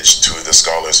knowledge to the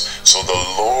scholars. So the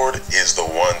Lord is the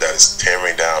one that is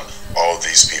tearing down all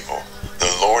these people.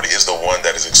 The Lord is the one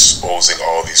that is exposing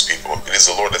all these people. It is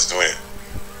the Lord that's doing it.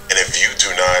 And if you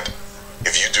do not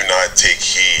take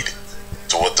heed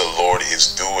to what the Lord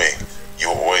is doing, you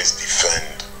always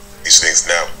defend these things.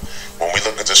 Now, when we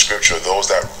look into scripture, those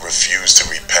that refuse to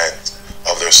repent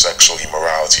of their sexual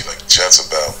immorality, like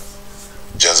Jezebel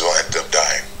ended up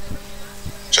dying.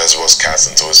 Jezebel was cast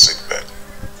into a sickbed.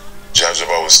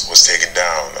 Jezebel was taken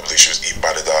down. I believe she was eaten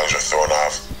by the dogs or thrown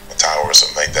off a tower or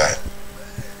something like that.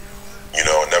 You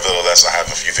know, nevertheless, I have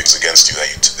a few things against you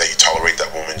that you tolerate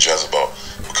that woman Jezebel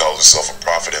who calls herself a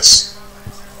prophetess.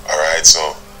 Alright,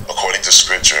 so according to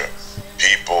scripture,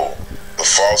 people, the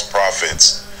false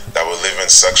prophets that would live in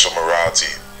sexual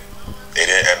morality, it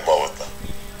didn't end well with them.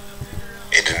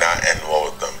 It did not end well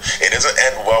with them. It doesn't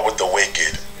end well with the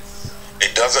wicked.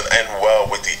 It doesn't end well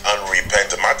with the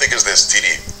unrepentant. My thing is this,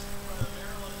 TD.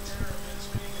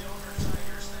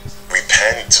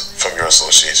 Repent from your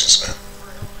associations, man.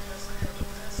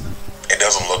 It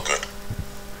doesn't look good.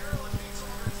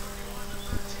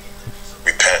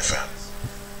 Repent, fam.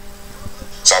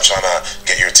 Stop trying to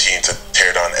get your team to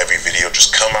tear down every video.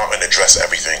 Just come out and address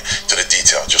everything to the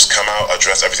detail. Just come out,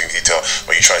 address everything in detail.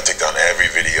 But you try to take down every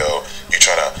video. You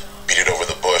try to beat it over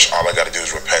the bush. All I got to do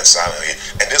is repent silently.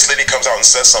 And this lady comes out and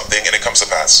says something and it comes to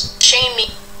pass. Shame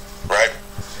me. Right?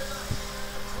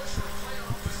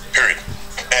 Period.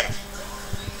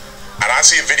 And I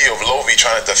see a video of Lovey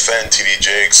trying to defend TD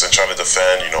Jakes and trying to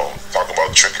defend, talking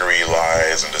about trickery,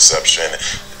 lies, and deception.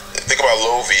 The thing about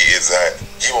Lovey is that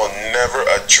he will never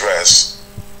address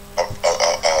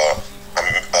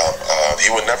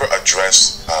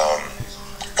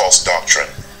false doctrine.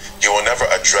 He will never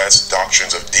address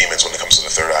doctrines of demons when it comes to the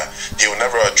third eye. He will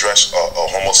never address a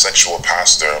homosexual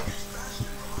pastor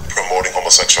promoting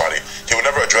homosexuality. He will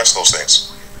never address those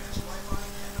things.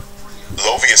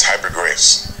 Lovey is hyper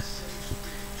grace.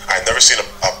 I've never seen a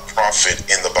prophet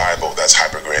in the Bible that's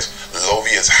hyper grace.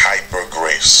 Lovey is hyper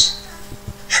grace.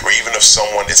 Or even if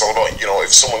someone, it's all about,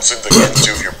 if someone sins against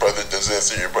you, if your brother does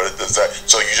this or your brother does that.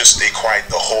 So you just stay quiet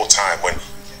the whole time, when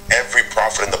every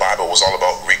prophet in the Bible was all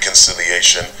about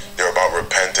reconciliation. They were about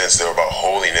repentance. They were about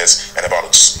holiness and about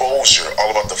exposure,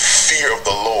 all about the fear of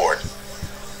the Lord.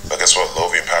 But guess what?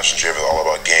 Lovey and Passion Jave are all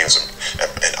about games and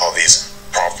all these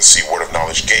prophecy, word of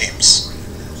knowledge games.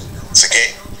 It's a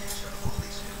game.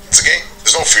 It's a game.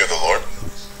 There's no fear of the Lord.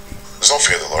 There's no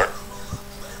fear of the Lord.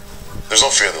 There's no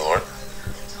fear of the Lord.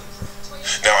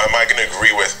 Now, am I going to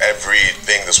agree with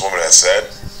everything this woman has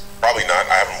said? Probably not.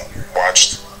 I haven't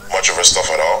watched much of her stuff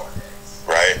at all,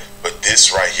 right? But this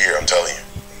right here, I'm telling you.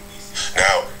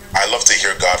 Now, I love to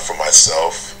hear God for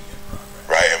myself,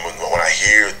 right? And when I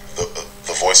hear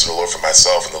the voice of the Lord for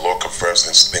myself, and the Lord confirms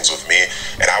things with me,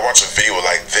 and I watch a video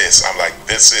like this, I'm like,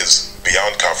 this is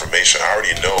beyond confirmation. I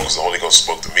already know because the Holy Ghost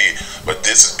spoke to me, but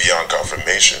this is beyond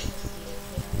confirmation.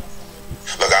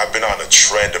 Look, I've been on a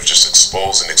trend of just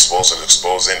exposing.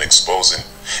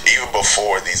 Even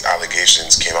before these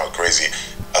allegations came out crazy,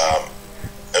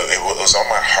 it was on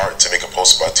my heart to make a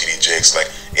post about TD Jakes. Like,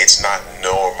 it's not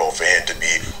normal for him to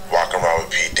be walking around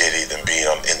with P. Diddy than being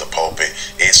in the pulpit.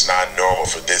 It's not normal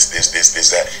for this,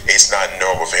 that. It's not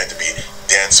normal for him to be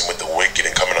dancing with the wicked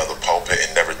and coming on the pulpit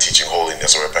and never teaching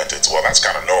holiness or repentance. Well, that's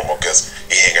kind of normal because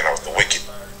he hanging out with the wicked.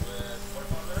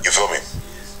 You feel me?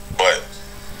 But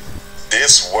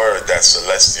this word that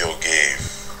Celestial gave,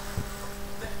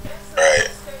 right,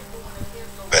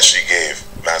 that she gave,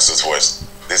 Master's voice,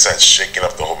 this has shaken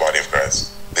up the whole body of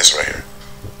Christ. This right here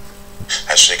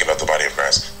has shaken up the body of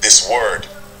Christ. This word,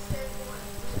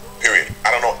 period.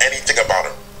 I don't know anything about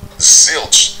her.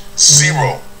 Zilch,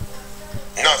 zero,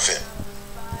 nothing.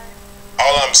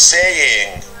 All I'm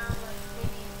saying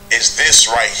is this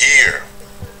right here.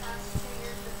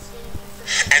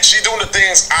 And she's doing the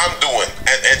things I'm doing,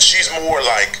 and she's more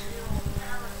like,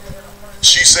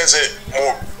 she says it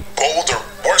more bold or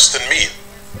worse than me.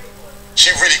 She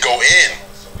really go in,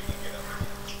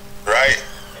 right?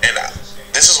 And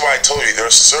this is why I told you there are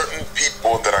certain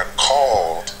people that are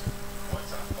called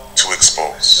to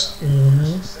expose.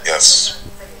 Yes.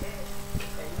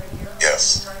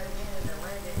 Yes.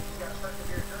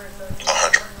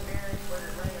 100.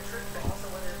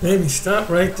 Maybe stop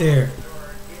right there.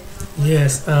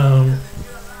 Yes.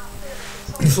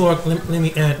 Before let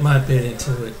me add my bit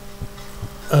into it.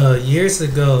 Years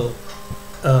ago,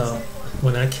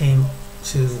 when I came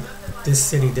to this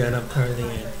city that I'm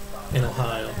currently in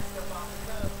Ohio,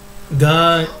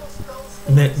 God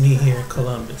met me here in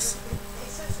Columbus.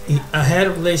 I had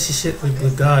a relationship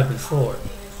with God before,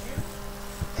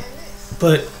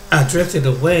 but I drifted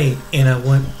away and I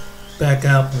went back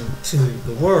out into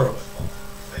the world.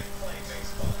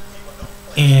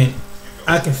 And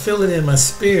I can feel it in my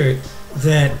spirit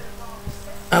that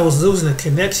I was losing a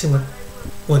connection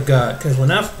with God. Because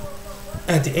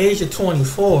at the age of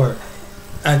 24,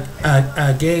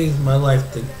 I gave my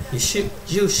life to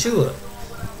Yeshua.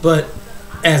 But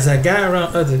as I got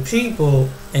around other people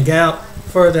and got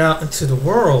further out into the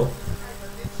world,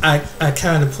 I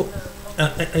kind of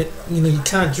you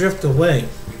kind of drift away.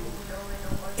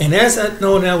 And as I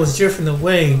know that I was drifting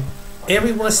away,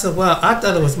 every once in a while, I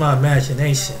thought it was my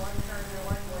imagination.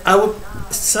 I would,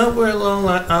 somewhere along the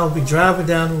line, I would be driving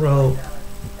down the road,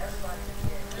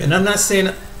 and I'm not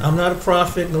saying I'm not a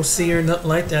prophet, no seer, nothing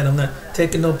like that. I'm not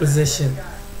taking no position,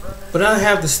 but I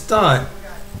have this thought,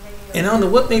 and I don't know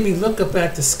what made me look up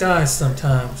at the sky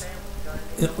sometimes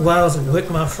while I was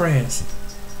with my friends,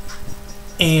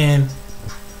 and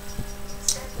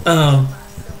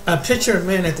I picture a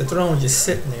man at the throne just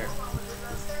sitting there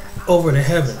over the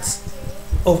heavens,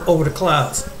 over the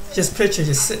clouds. Just picture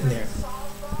just sitting there.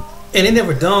 And it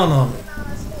never dawned on me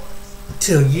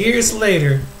till years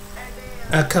later.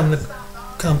 I come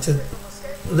to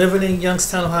living in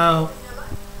Youngstown, Ohio,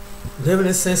 living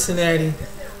in Cincinnati,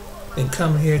 and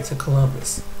coming here to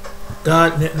Columbus.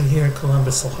 God met me here in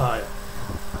Columbus, Ohio.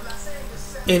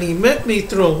 And he met me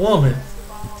through a woman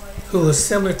who was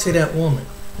similar to that woman,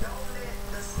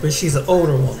 but she's an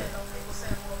older woman.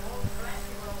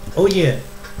 Oh yeah.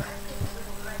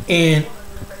 And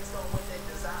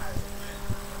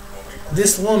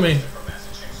this woman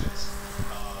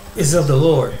is of the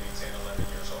Lord.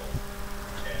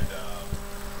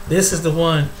 This is the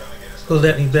one who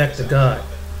led me back to God.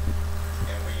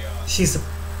 She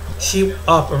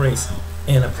operates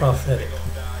in a prophetic.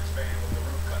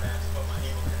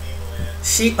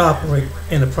 She operates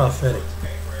in a prophetic.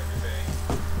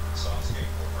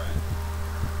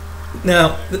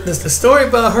 Now, the story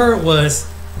about her was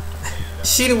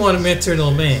she didn't want to mentor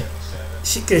no man,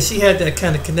 because she had that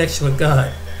kind of connection with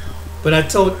God. But I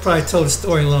probably told the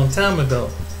story a long time ago.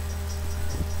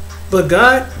 But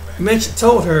God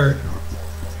told her,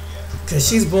 because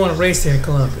she's born and raised here in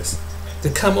Columbus, to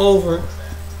come over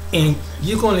and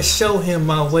you're going to show him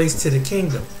my ways to the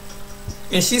kingdom.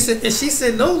 And she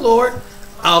said, no, Lord,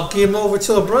 I'll give him over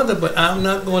to a brother, but I'm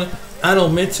not going to. I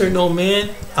don't mentor no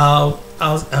man. I'll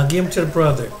give him to the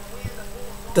brother.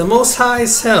 The Most High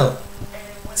Self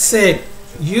said,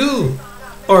 you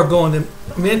are going to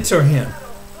mentor him.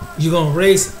 You're going to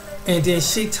raise. And then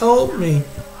she told me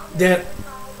that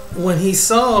when he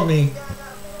saw me,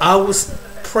 I was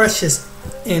precious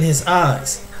in his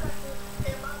eyes.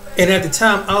 And at the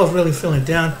time, I was really feeling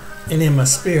down and in my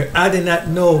spirit. I did not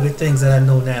know the things that I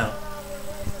know now.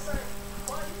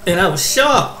 And I was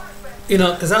shocked,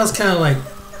 because I was kind of like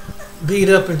beat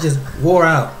up and just wore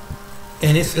out.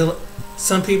 And it felt,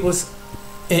 some people's,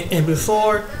 and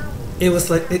before, it was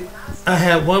like, I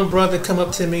had one brother come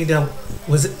up to me that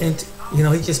was, he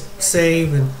just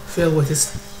saved and filled with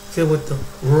the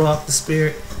Ruach, the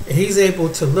Spirit. And he's able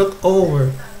to look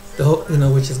over the whole,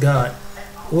 which is God.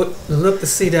 Look to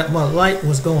see that my light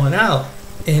was going out.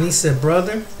 And he said,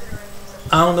 brother,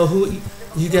 I don't know who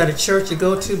you got a church to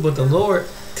go to, but the Lord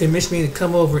commissioned me to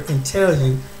come over and tell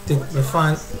you to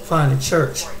find a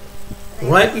church.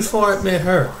 Right before I met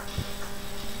her,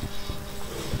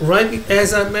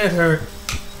 as I met her,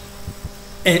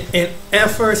 and at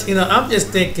first, I'm just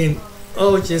thinking,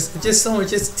 oh, just someone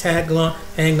just tag along,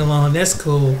 hang along, that's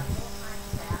cool.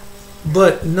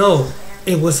 But no,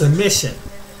 it was a mission.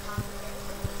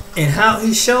 And how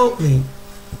he showed me,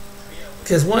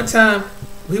 because one time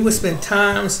we would spend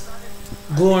times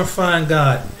glorifying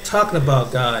God, talking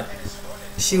about God.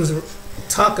 She was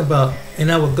talking about,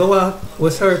 and I would go out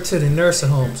with her to the nursing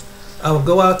homes. I would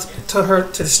go out to her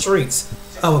to the streets.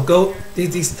 I would go to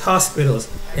these hospitals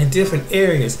and different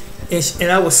areas,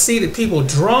 and I would see the people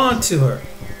drawn to her,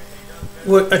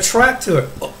 would attract to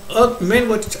her. Men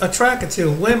would attract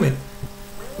to her, women.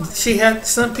 She had,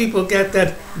 some people got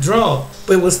that draw,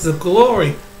 but it was the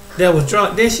glory that was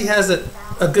drawn. Then she has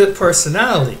a good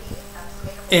personality,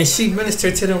 and she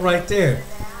ministered to them right there.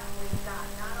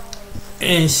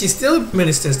 And she still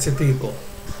ministers to people.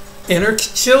 And her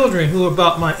children, who were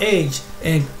about my age,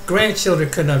 and grandchildren,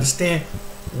 couldn't understand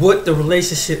what the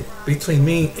relationship between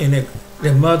me and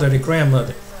their mother, their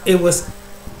grandmother. She was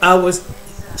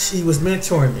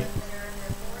mentoring me.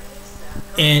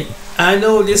 And I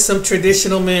know there's some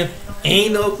traditional men,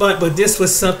 ain't nobody, but this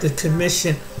was something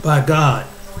commissioned by God.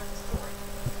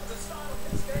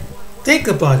 Think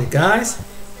about it, guys.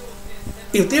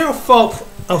 If they're a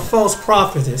false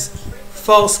prophetess,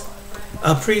 false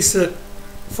priesthood,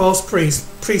 false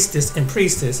priestess, and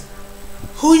priestess,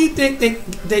 who you think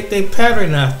they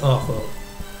pattern off of?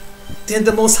 Then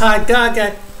the Most High God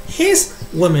got His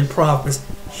woman prophets,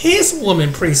 His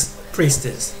woman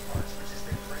priestess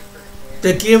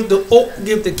that give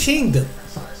the kingdom.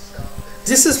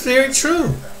 This is very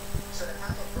true.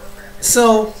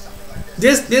 So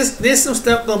there's some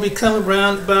stuff gonna be coming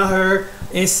around about her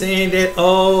and saying that,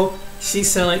 oh, she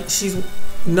sound like she's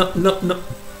no.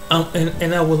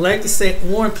 And I would like to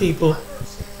warn people,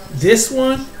 this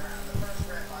one,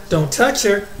 don't touch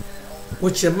her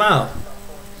with your mouth.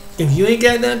 If you ain't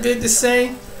got nothing good to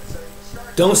say,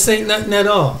 don't say nothing at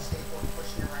all.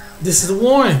 This is a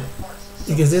warning,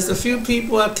 because there's a few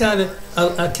people I kind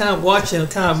of watch and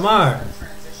kind of admire,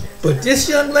 but this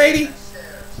young lady,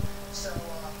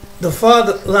 the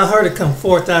Father allowed her to come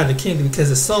forth out of the kingdom because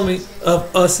there's so many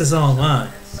of us is online,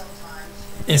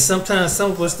 and sometimes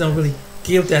some of us don't really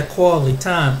give that quality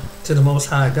time to the Most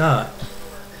High God.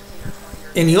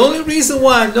 And the only reason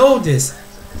why I know this,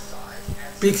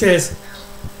 because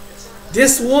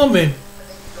this woman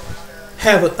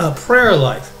have a prayer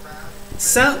life.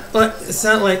 Sound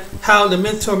like how the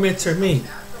mentor me.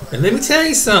 And let me tell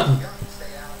you something.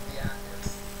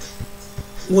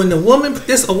 When a woman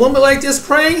like this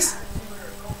prays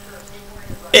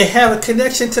and have a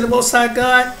connection to the Most High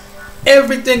God,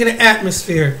 everything in the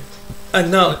atmosphere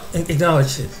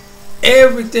acknowledge it.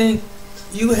 Everything,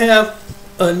 you have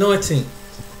anointing.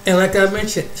 And like I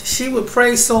mentioned, she would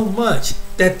pray so much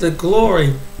that the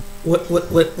glory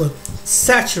would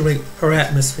saturate her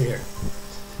atmosphere.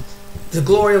 The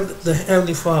glory of the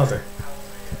Heavenly Father.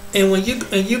 And when you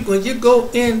go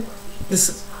in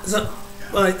this,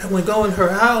 like when go in her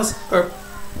house,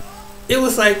 it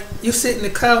was like you sit in the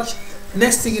couch.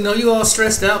 Next thing you know, you all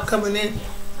stressed out coming in,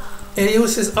 and it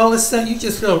was just all of a sudden you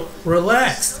just feel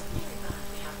relaxed.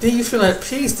 Then you feel at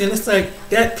peace. Then it's like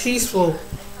that peaceful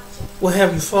will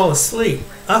have you fall asleep.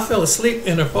 I fell asleep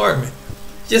in an apartment,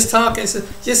 just talking,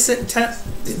 just sitting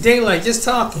daylight, just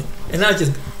talking, and I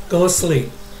just go to sleep.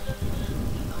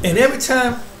 And every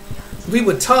time we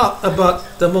would talk about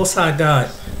the Most High God,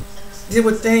 there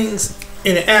were things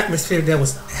in the atmosphere that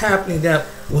was happening that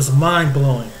was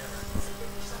mind-blowing.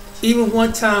 Even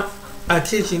one time, I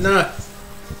kid you not,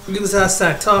 we was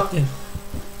outside talking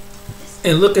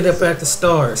and looking up at the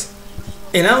stars.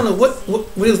 And I don't know what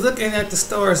we was looking at the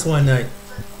stars one night,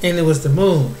 and it was the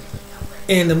moon.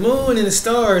 And the moon and the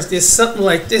stars, there's something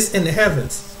like this in the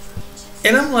heavens.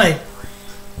 And I'm like,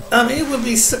 I mean, it would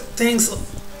be things.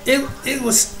 It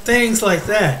was things like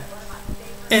that.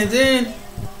 And then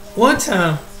one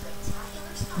time,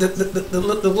 the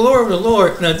glory of the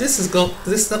Lord. Now this is going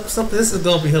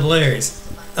to be hilarious.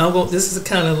 This is the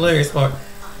kind of hilarious part.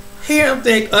 Here I'm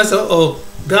thinking, oh,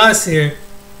 God's here.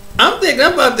 I'm thinking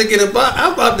I'm about to get up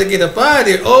out of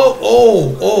here.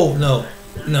 Oh,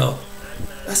 no.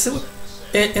 I said,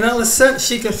 and all of a sudden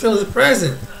she can feel His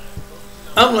presence.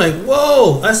 I'm like,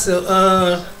 whoa. I said,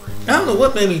 I don't know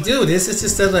what made me do this. It's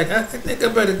just that, like, I think I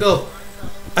better go.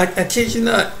 I kid you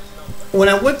not. When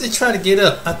I went to try to get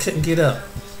up, I couldn't get up.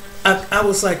 I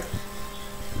was like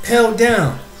held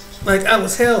down, like I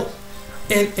was held.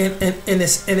 And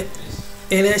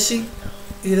as she,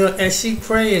 as she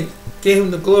prayed and gave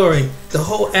Him the glory, the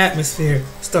whole atmosphere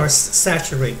starts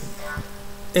saturating.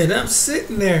 And I'm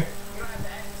sitting there,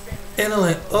 and I'm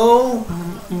like, oh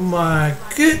my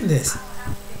goodness,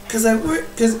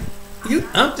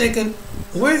 I'm thinking,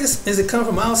 where is it coming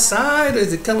from, outside, or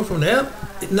is it coming from the air?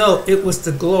 No, it was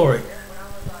the glory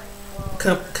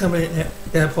coming in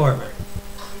that apartment.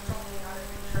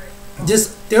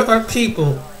 There are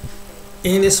people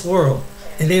in this world,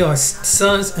 and they are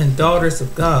sons and daughters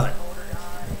of God,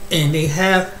 and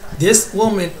this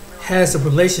woman has a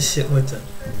relationship with them.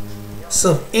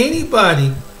 So if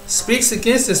anybody speaks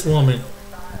against this woman,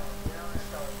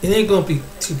 it ain't gonna be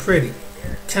too pretty.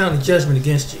 Count a judgment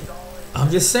against you.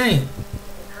 I'm just saying,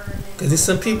 because there's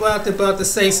some people out there about to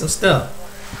say some stuff.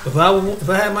 If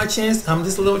I had my chance, I'm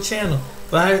just a little channel.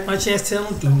 If I had my chance, tell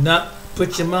them, do not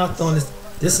put your mouth on this.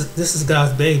 This is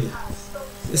God's baby.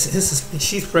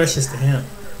 She's precious to Him.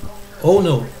 Oh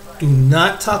no, do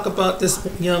not talk about this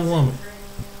young woman.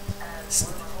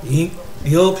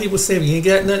 The old people say, if you ain't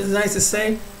got nothing nice to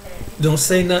say, don't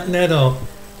say nothing at all.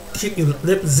 Keep your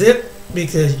lip zipped,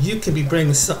 because you could be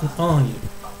bringing something on you.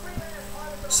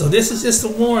 So this is just a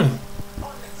warning.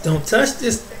 Don't touch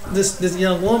this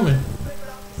young woman,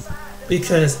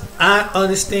 because I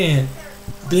understand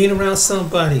being around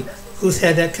somebody who's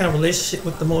had that kind of relationship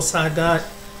with the Most High God.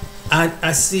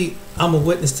 I see I'm a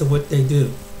witness to what they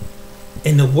do.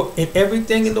 And and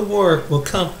everything in the Word will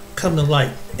come to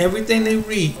light. Everything they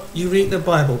read, you read the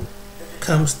Bible,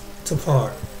 comes to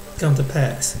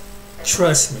pass.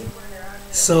 Trust me.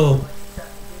 So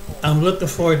I'm looking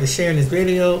forward to sharing this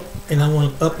video, and I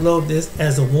want to upload this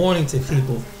as a warning to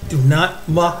people. Do not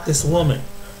mock this woman,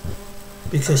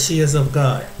 because she is of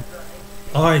God.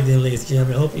 Alright then, ladies and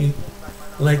gentlemen, I hope you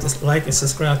like and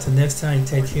subscribe. Till next time,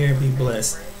 take care and be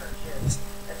blessed.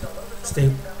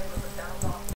 Stay